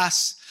breastfeeding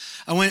class.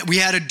 We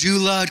had a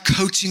doula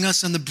coaching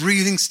us on the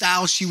breathing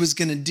style she was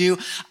going to do.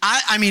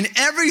 I mean,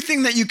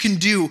 everything that you can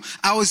do,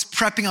 I was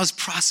prepping, I was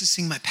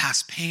processing my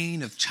past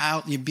pain of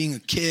being a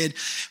kid,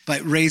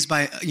 but raised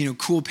by,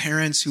 cool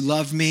parents who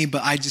loved me,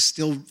 but I just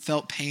still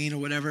felt pain or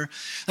whatever.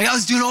 Like I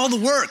was doing all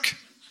the work.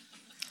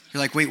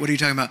 You're like, wait, what are you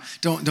talking about?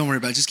 Don't worry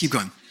about it. Just keep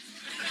going.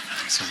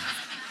 So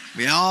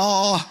we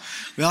all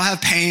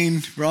have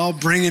pain. We all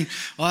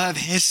have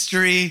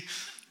history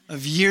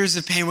of years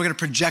of pain we're going to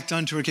project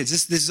onto our kids.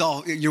 This is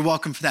all, you're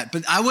welcome for that.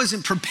 But I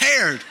wasn't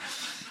prepared.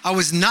 I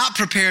was not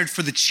prepared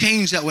for the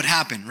change that would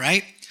happen,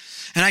 right?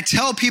 And I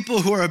tell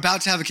people who are about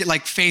to have a kid,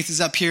 like Faith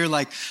is up here,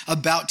 like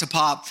about to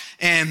pop,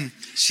 and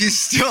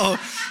she's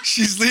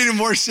leading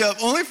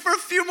worship only for a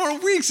few more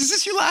weeks. Is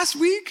this your last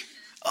week?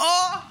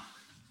 Oh,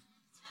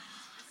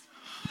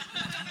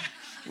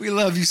 we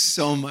love you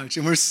so much,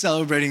 and we're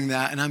celebrating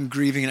that, and I'm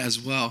grieving it as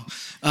well.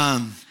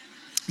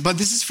 But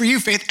this is for you,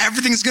 Faith.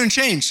 Everything's going to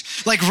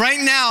change. Like right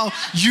now,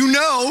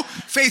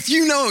 Faith,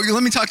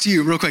 let me talk to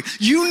you real quick.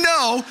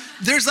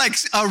 There's like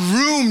a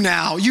room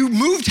now. You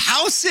moved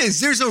houses.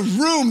 There's a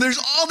room. There's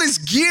all this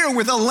gear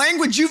with a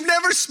language you've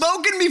never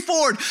spoken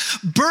before.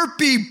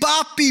 Burpee,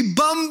 boppy,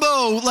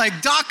 bumbo, like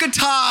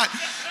Dakatot.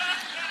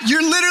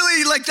 You're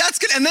literally like, that's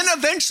good. And then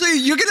eventually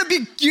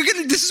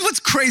this is what's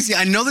crazy.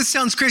 I know this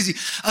sounds crazy.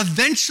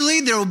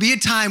 Eventually there will be a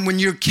time when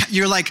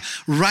you're like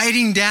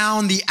writing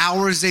down the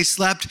hours they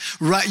slept.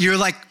 Right? You're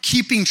like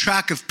keeping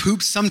track of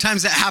poops.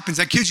 Sometimes that happens.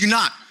 I kid you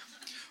not.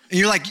 And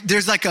you're like,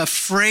 there's like a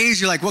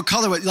phrase. You're like, what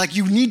color? Like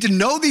you need to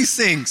know these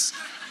things.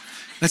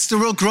 That's the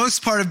real gross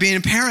part of being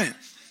a parent.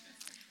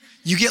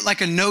 You get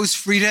like a nose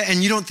Frida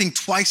and you don't think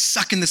twice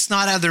sucking the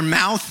snot out of their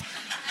mouth.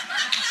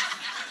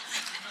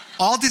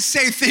 All to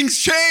say things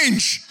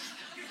change,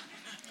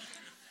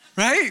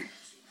 right?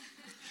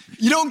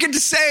 You don't get to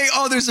say,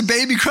 oh, there's a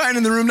baby crying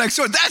in the room next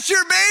door. That's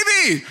your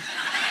baby.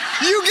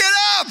 You get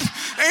up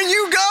and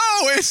you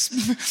go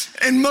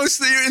in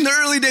the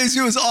early days,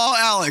 it was all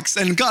Alex,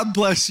 and God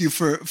bless you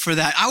for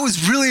that. I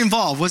was really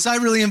involved. Was I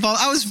really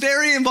involved? I was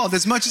very involved,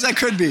 as much as I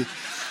could be.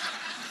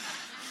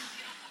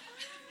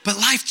 But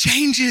life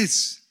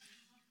changes.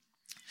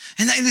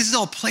 And this is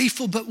all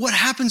playful, but what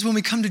happens when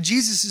we come to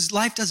Jesus is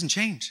life doesn't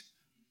change.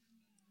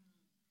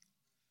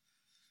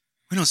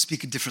 We don't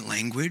speak a different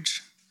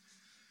language.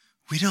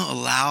 We don't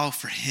allow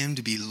for him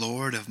to be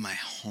Lord of my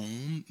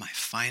home, my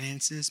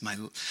finances,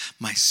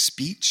 my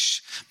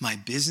speech, my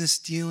business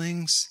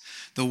dealings,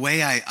 the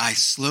way I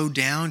slow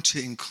down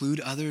to include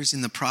others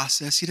in the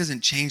process. He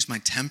doesn't change my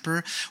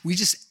temper. We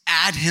just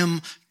add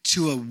him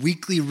to a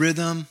weekly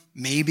rhythm,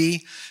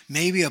 maybe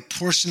a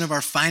portion of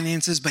our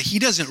finances, but he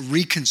doesn't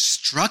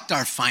reconstruct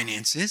our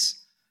finances.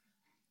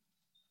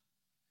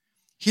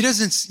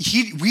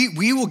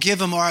 We will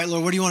give him, all right,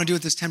 Lord, what do you want to do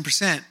with this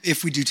 10%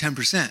 if we do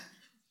 10%?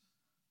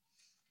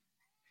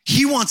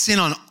 He wants in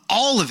on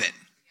all of it.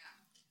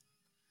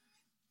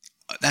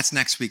 That's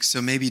next week,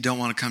 so maybe you don't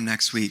want to come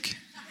next week.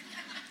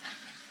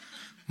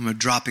 I'm going to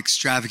drop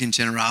extravagant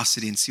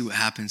generosity and see what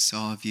happens to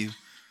all of you.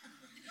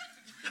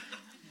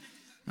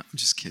 No, I'm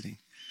just kidding.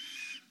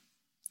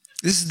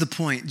 This is the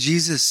point.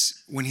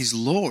 Jesus, when he's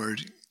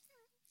Lord,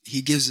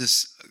 he gives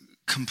us a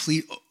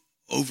complete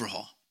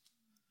overhaul.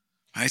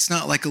 Right? It's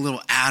not like a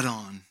little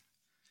add-on.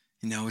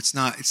 You know, it's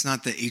not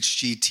the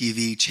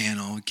HGTV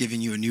channel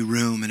giving you a new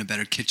room and a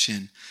better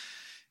kitchen.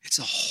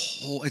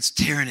 It's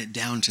tearing it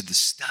down to the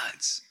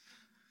studs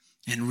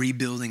and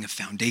rebuilding a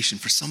foundation.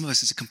 For some of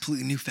us, it's a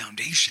completely new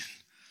foundation.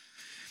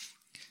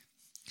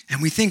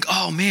 And we think,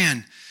 oh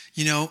man,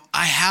 you know,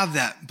 I have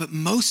that. But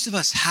most of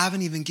us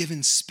haven't even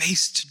given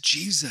space to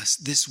Jesus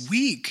this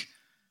week.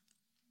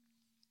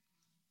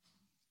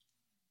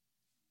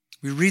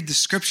 We read the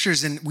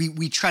scriptures and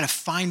we try to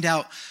find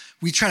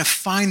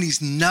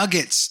these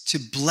nuggets to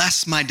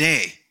bless my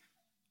day.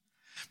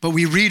 But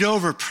we read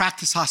over,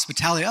 practice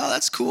hospitality. Oh,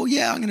 that's cool.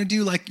 Yeah, I'm going to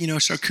do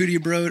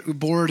charcuterie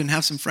board and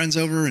have some friends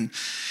over and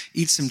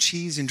eat some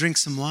cheese and drink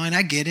some wine.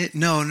 I get it.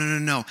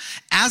 No.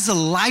 As a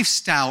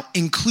lifestyle,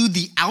 include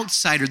the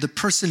outsider, the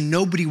person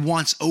nobody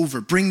wants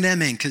over. Bring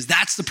them in because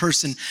that's the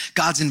person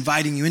God's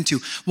inviting you into.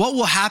 What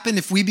will happen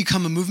if we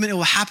become a movement? It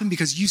will happen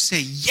because you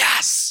say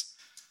yes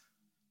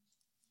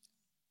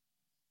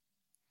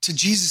to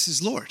Jesus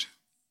as Lord.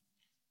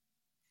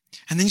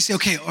 And then you say,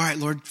 okay, all right,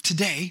 Lord,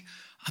 today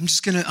I'm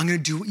going to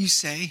do what you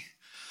say.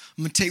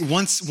 I'm going to take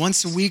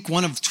once a week,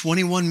 one of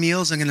 21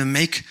 meals. I'm going to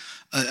make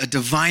a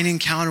divine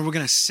encounter. We're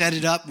going to set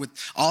it up with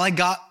all I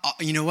got.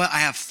 You know what? I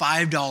have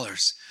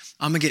 $5.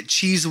 I'm going to get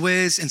Cheese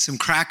Whiz and some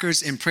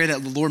crackers and pray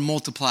that the Lord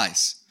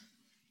multiplies.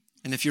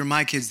 And if you're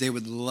my kids, they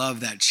would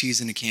love that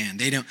cheese in a can.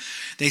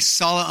 They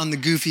saw it on the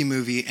Goofy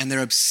movie and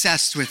they're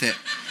obsessed with it.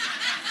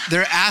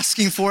 They're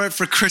asking for it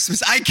for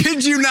Christmas. I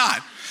kid you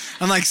not.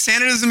 I'm like,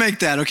 Santa doesn't make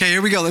that. Okay,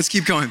 here we go. Let's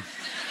keep going.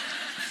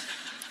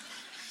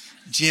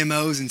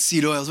 GMOs and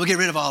seed oils. We'll get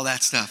rid of all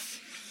that stuff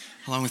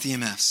along with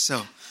EMFs.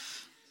 So,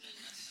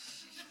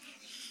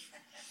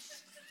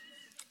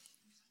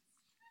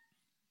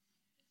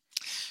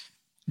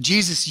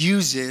 Jesus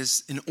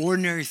uses an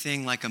ordinary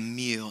thing like a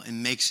meal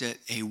and makes it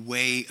a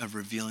way of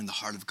revealing the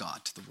heart of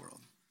God to the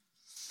world.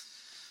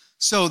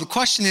 So the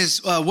question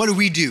is, what do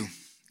we do?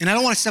 And I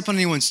don't want to step on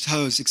anyone's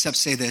toes except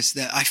say this,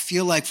 that I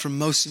feel like for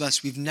most of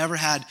us, we've never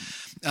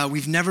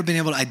been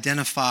able to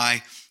identify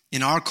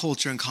in our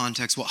culture and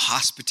context what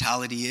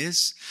hospitality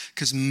is,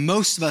 because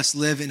most of us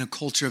live in a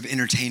culture of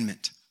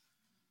entertainment,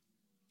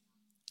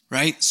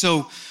 right?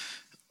 So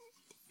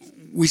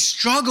we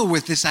struggle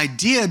with this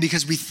idea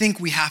because we think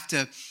we have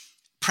to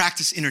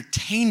practice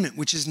entertainment,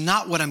 which is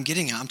not what I'm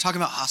getting at. I'm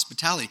talking about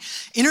hospitality.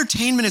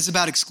 Entertainment is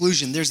about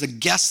exclusion. There's a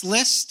guest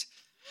list,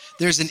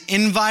 there's an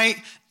invite,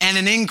 and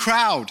an in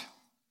crowd.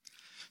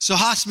 So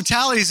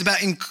hospitality is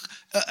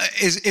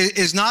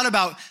not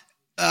about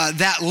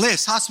that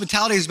list.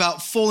 Hospitality is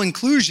about full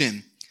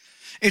inclusion.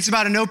 It's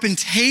about an open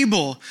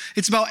table.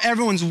 It's about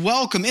everyone's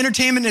welcome.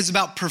 Entertainment is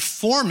about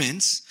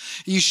performance.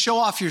 You show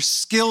off your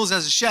skills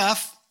as a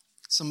chef.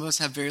 Some of us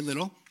have very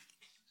little.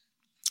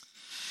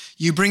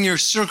 You bring your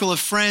circle of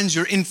friends,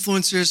 your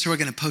influencers who are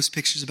going to post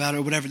pictures about it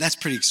or whatever. That's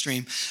pretty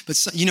extreme,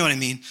 but you know what I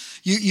mean.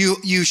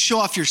 You show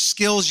off your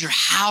skills, your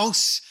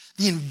house.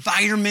 The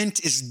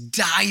environment is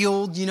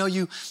dialed. You know,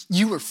 you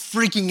were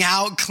freaking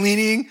out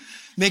cleaning,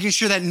 making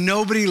sure that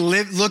nobody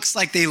looks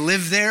like they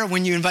live there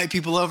when you invite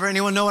people over.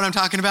 Anyone know what I'm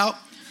talking about?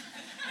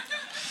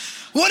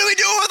 What do we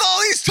do with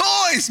all these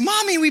toys?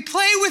 Mommy, we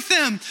play with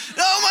them.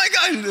 Oh my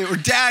God. Or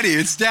daddy,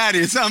 it's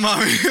not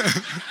mommy.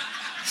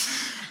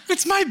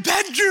 It's my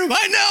bedroom.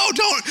 I know.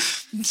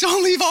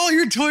 Don't leave all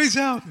your toys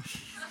out.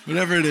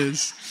 Whatever it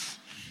is.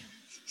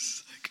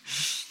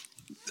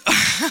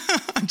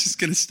 I'm just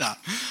going to stop.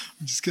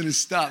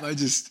 I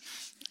just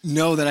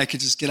know that I could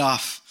just get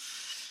off.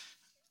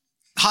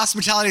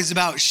 Hospitality is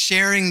about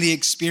sharing the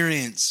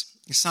experience.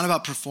 It's not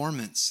about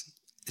performance.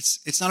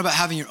 It's not about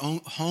having your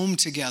own home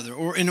together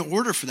or in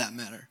order for that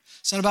matter.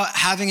 It's not about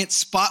having it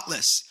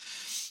spotless.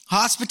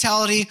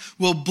 Hospitality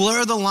will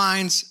blur the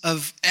lines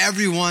of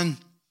everyone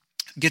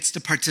gets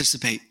to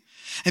participate.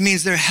 It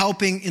means they're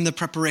helping in the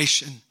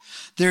preparation.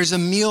 There's a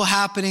meal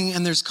happening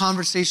and there's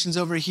conversations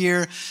over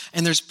here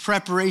and there's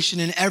preparation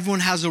and everyone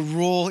has a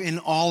role in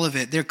all of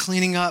it. They're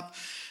cleaning up.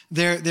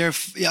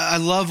 I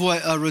love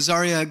what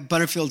Rosaria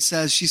Butterfield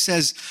says. She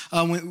says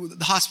when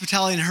the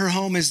hospitality in her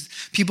home is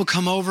people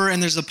come over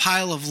and there's a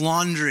pile of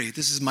laundry.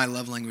 This is my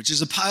love language.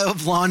 There's a pile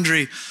of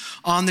laundry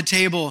on the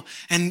table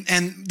and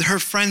her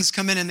friends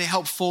come in and they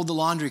help fold the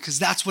laundry because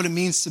that's what it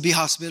means to be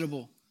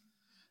hospitable.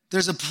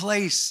 There's a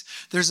place,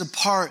 there's a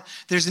part,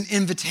 there's an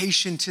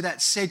invitation to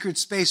that sacred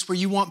space where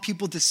you want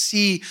people to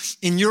see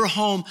in your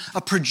home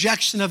a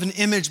projection of an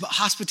image, but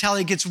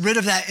hospitality gets rid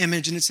of that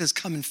image and it says,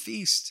 come and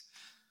feast.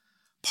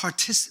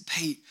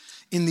 Participate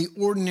in the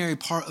ordinary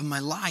part of my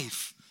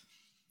life.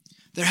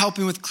 They're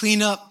helping with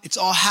cleanup. It's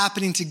all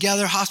happening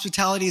together.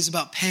 Hospitality is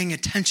about paying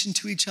attention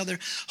to each other,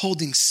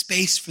 holding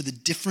space for the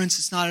difference.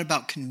 It's not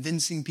about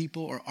convincing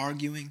people or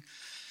arguing.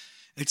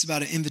 It's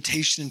about an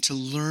invitation into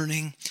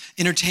learning.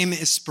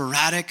 Entertainment is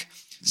sporadic,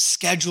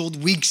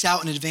 scheduled weeks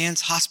out in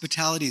advance.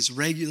 Hospitality is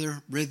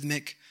regular,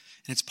 rhythmic,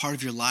 and it's part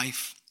of your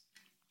life.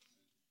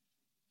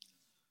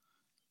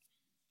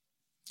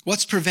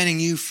 What's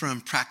preventing you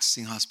from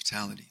practicing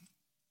hospitality?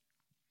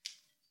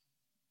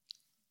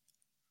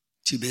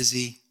 Too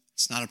busy?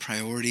 It's not a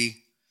priority?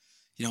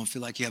 You don't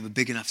feel like you have a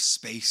big enough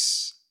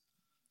space?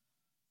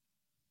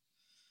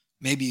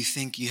 Maybe you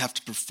think you have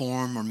to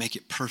perform or make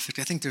it perfect.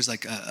 I think there's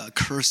like a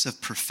curse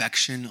of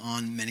perfection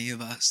on many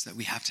of us that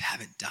we have to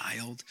have it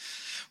dialed.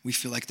 We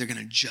feel like they're going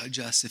to judge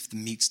us if the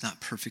meat's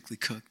not perfectly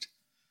cooked.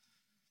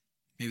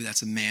 Maybe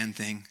that's a man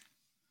thing.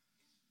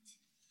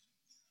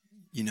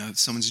 You know, if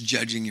someone's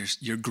judging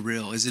your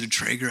grill. Is it a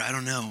Traeger? I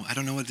don't know. I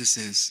don't know what this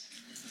is.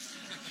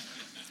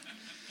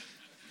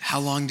 How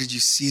long did you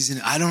season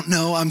it? I don't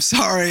know. I'm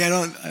sorry.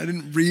 I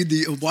didn't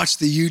watch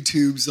the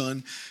YouTubes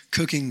on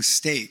cooking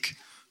steak.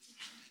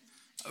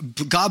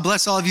 God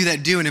bless all of you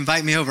that do and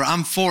invite me over.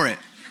 I'm for it.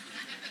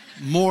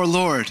 More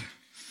Lord.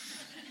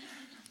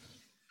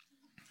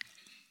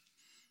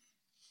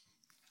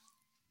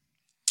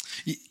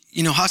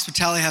 You know,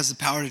 hospitality has the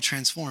power to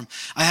transform.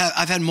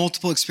 I've had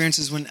multiple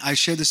experiences when I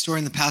shared this story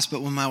in the past,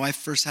 but when my wife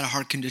first had a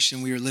heart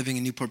condition, we were living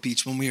in Newport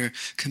Beach. When we were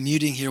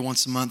commuting here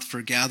once a month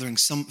for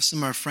gatherings, some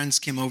of our friends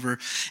came over,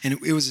 and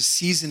it was a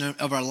season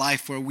of our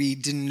life where we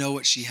didn't know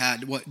what she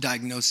had, what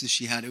diagnosis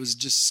she had. It was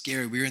just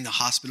scary. We were in the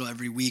hospital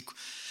every week.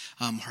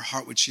 Her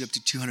heart would shoot up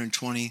to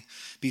 220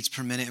 beats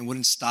per minute and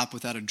wouldn't stop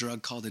without a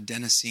drug called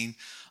adenosine.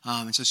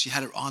 And so she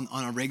had it on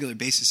a regular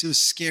basis. It was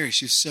scary.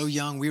 She was so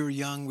young. We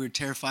were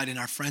terrified. And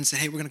our friends said,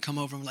 hey, we're going to come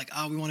over. And we're like,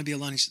 oh, we want to be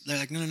alone. They're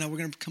like, no, we're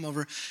going to come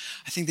over.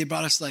 I think they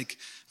brought us like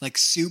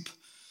soup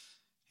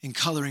and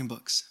coloring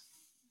books.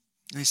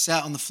 And they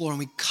sat on the floor and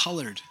we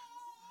colored.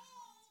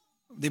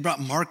 They brought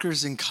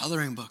markers and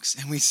coloring books.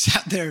 And we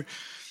sat there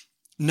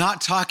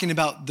not talking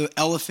about the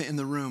elephant in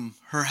the room,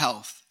 her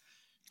health.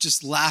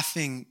 Just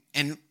laughing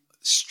and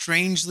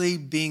strangely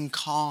being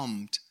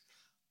calmed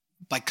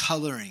by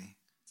coloring.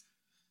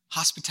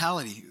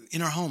 Hospitality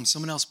in our home.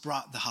 Someone else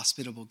brought the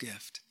hospitable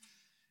gift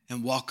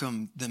and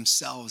welcomed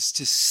themselves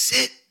to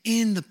sit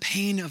in the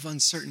pain of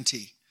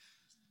uncertainty.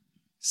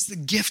 It's the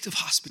gift of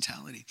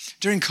hospitality.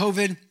 During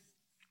COVID,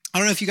 I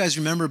don't know if you guys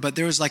remember, but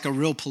there was like a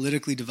real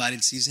politically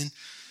divided season.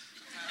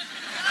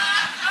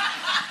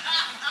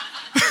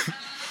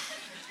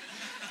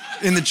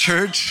 In the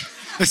church,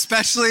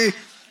 especially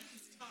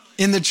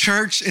in the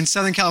church in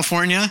Southern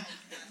California,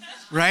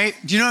 right?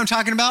 Do you know what I'm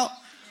talking about?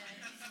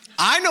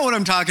 I know what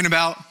I'm talking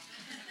about.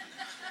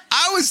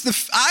 I was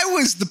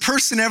the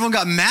person everyone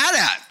got mad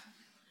at.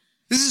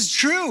 This is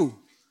true.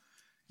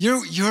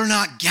 You're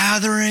not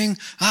gathering.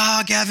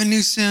 Gavin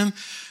Newsom.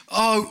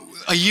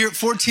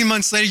 14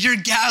 months later, you're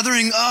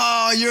gathering.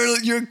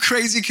 You're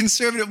crazy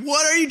conservative.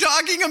 What are you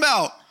talking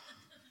about?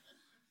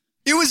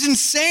 It was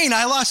insane.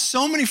 I lost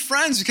so many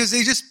friends because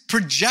they just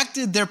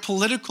projected their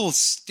political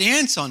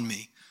stance on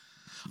me.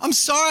 I'm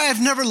sorry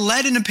I've never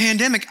led in a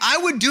pandemic. I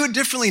would do it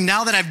differently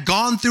now that I've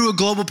gone through a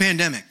global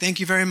pandemic. Thank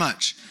you very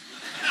much.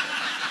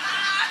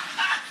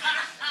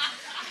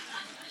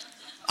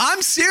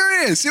 I'm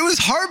serious. It was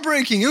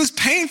heartbreaking. It was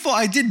painful.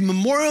 I did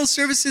memorial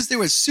services. There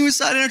was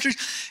suicide in our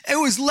church. It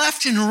was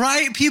left and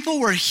right. People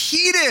were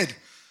heated.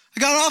 I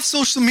got off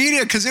social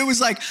media because it was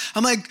like,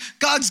 I'm like,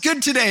 God's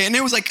good today. And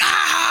it was like,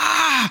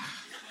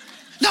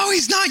 no,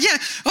 he's not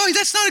yet. Oh,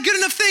 that's not a good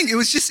enough thing. It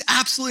was just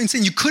absolutely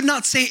insane. You could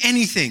not say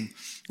anything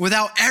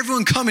without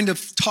everyone coming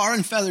to tar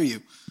and feather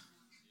you.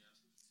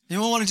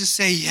 Anyone want to just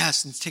say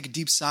yes and take a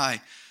deep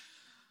sigh?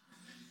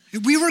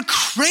 We were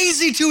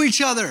crazy to each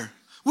other.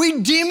 We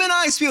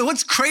demonize people.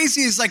 What's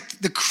crazy is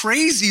like the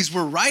crazies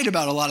were right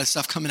about a lot of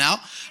stuff coming out.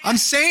 I'm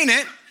saying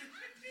it.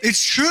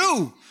 It's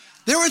true.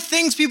 There were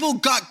things people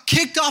got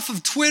kicked off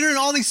of Twitter and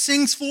all these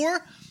things for.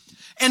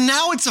 And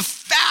now it's a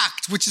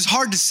fact, which is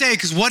hard to say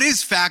because what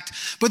is fact?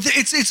 But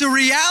it's a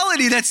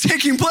reality that's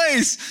taking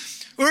place.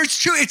 Or it's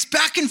true. It's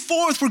back and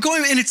forth. We're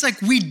going, and it's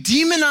like we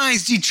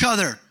demonized each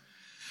other.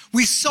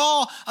 We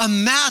saw a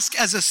mask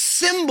as a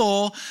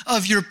symbol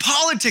of your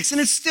politics, and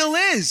it still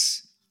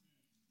is.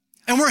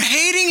 And we're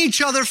hating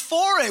each other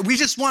for it. We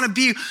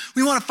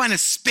want to find a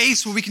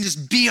space where we can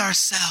just be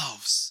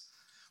ourselves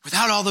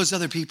without all those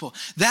other people.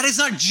 That is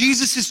not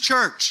Jesus'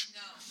 church.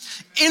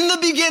 No. In the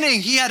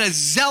beginning, he had a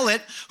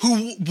zealot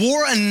who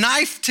wore a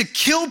knife to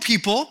kill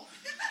people,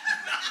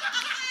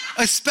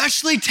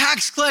 especially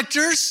tax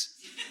collectors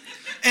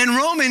and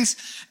Romans,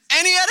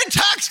 and he had a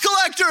tax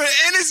collector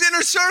in his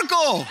inner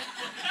circle.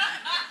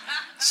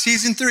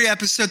 Season 3,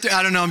 episode 3,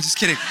 I don't know, I'm just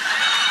kidding.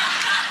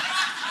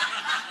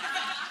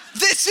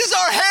 This is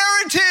our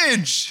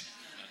heritage.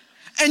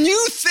 And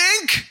you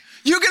think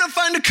you're gonna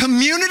find a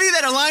community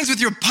that aligns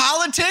with your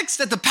politics,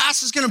 that the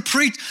pastor's gonna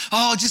preach,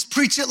 just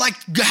preach it like,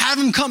 have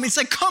him come. It's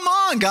like, come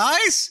on,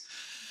 guys.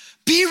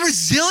 Be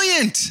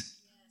resilient.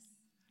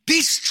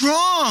 Be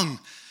strong.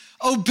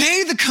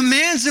 Obey the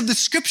commands of the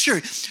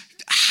scripture.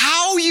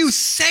 How you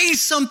say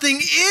something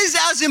is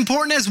as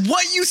important as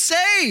what you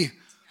say.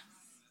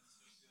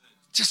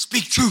 Just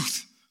speak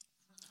truth.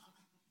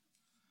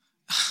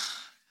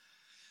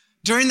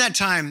 During that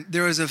time,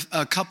 there was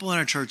a couple in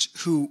our church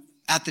who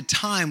at the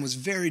time was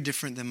very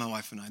different than my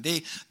wife and I.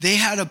 They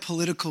had a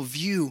political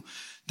view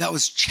that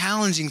was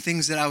challenging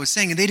things that I was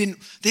saying, and they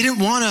didn't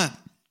want to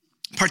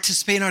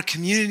participate in our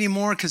community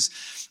anymore because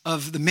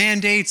of the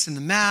mandates and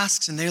the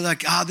masks, and they're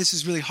like, this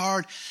is really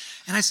hard.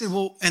 And I said,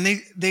 well, and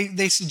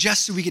they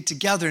suggested we get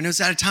together, and it was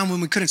at a time when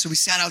we couldn't, so we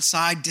sat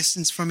outside,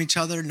 distance from each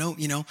other,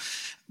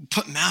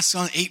 put masks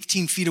on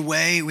 18 feet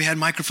away. We had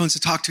microphones to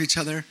talk to each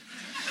other.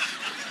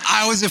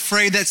 I was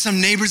afraid that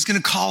some neighbor's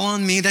gonna call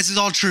on me. This is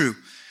all true.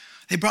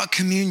 They brought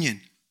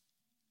communion.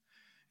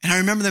 And I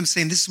remember them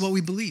saying, this is what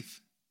we believe.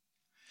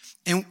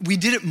 And we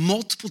did it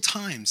multiple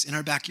times in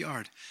our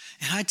backyard.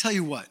 And I tell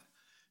you what,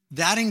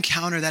 that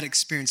encounter, that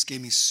experience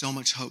gave me so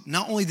much hope.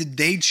 Not only did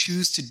they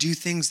choose to do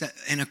things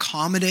and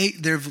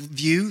accommodate their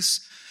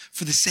views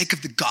for the sake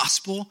of the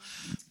gospel,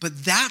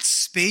 but that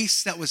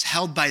space that was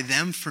held by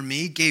them for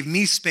me gave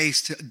me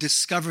space to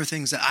discover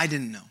things that I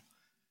didn't know.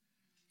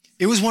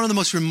 It was one of the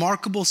most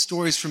remarkable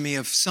stories for me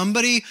of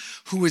somebody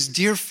who was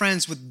dear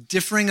friends with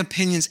differing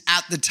opinions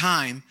at the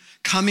time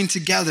coming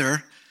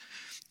together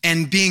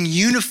and being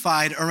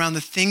unified around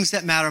the things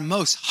that matter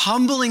most,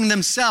 humbling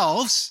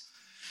themselves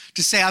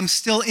to say, I'm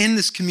still in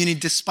this community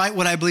despite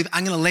what I believe.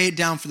 I'm going to lay it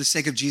down for the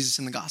sake of Jesus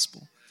and the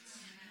gospel.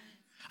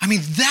 I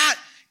mean, that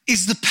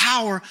is the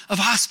power of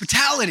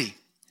hospitality.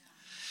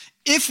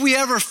 If we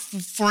ever,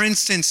 for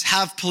instance,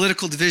 have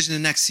political division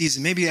in the next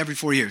season, maybe every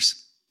 4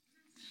 years,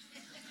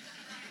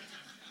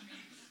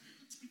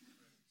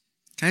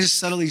 can I just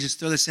subtly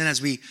throw this in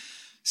as we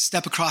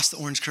step across the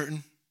orange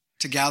curtain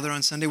to gather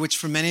on Sunday, which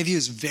for many of you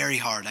is very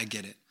hard. I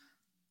get it.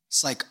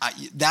 It's like,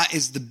 that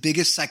is the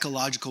biggest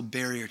psychological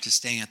barrier to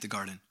staying at the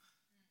garden.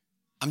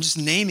 I'm just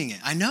naming it.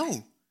 I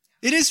know.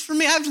 It is for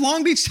me. I have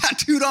Long Beach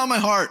tattooed on my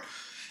heart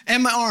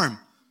and my arm.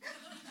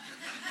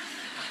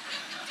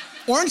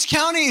 Orange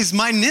County is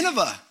my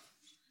Nineveh.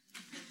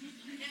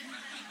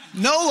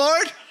 No,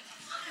 Lord.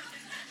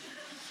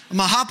 I'm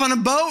gonna hop on a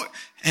boat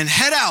and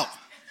head out.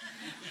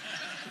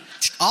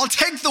 I'll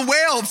take the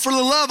whale for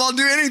the love. I'll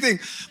do anything.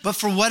 But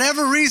for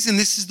whatever reason,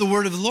 this is the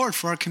word of the Lord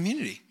for our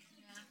community.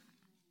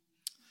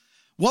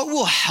 What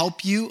will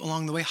help you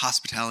along the way?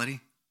 Hospitality.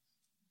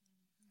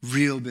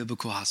 Real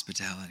biblical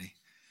hospitality.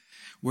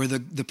 Where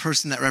the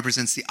person that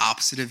represents the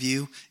opposite of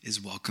you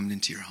is welcomed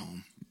into your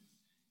home.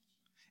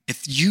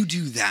 If you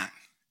do that,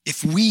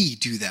 if we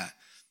do that,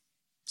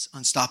 it's an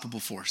unstoppable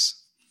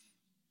force.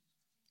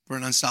 We're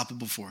an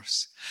unstoppable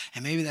force.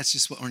 And maybe that's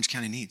just what Orange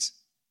County needs.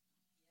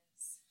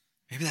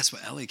 Maybe that's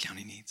what LA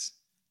County needs.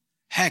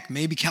 Heck,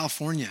 maybe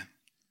California.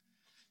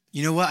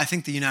 You know what? I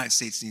think the United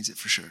States needs it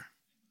for sure.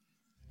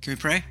 Can we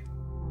pray?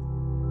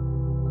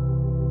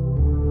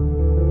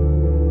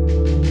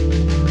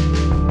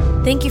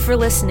 Thank you for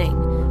listening.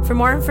 For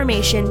more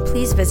information,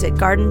 please visit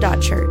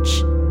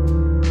garden.church.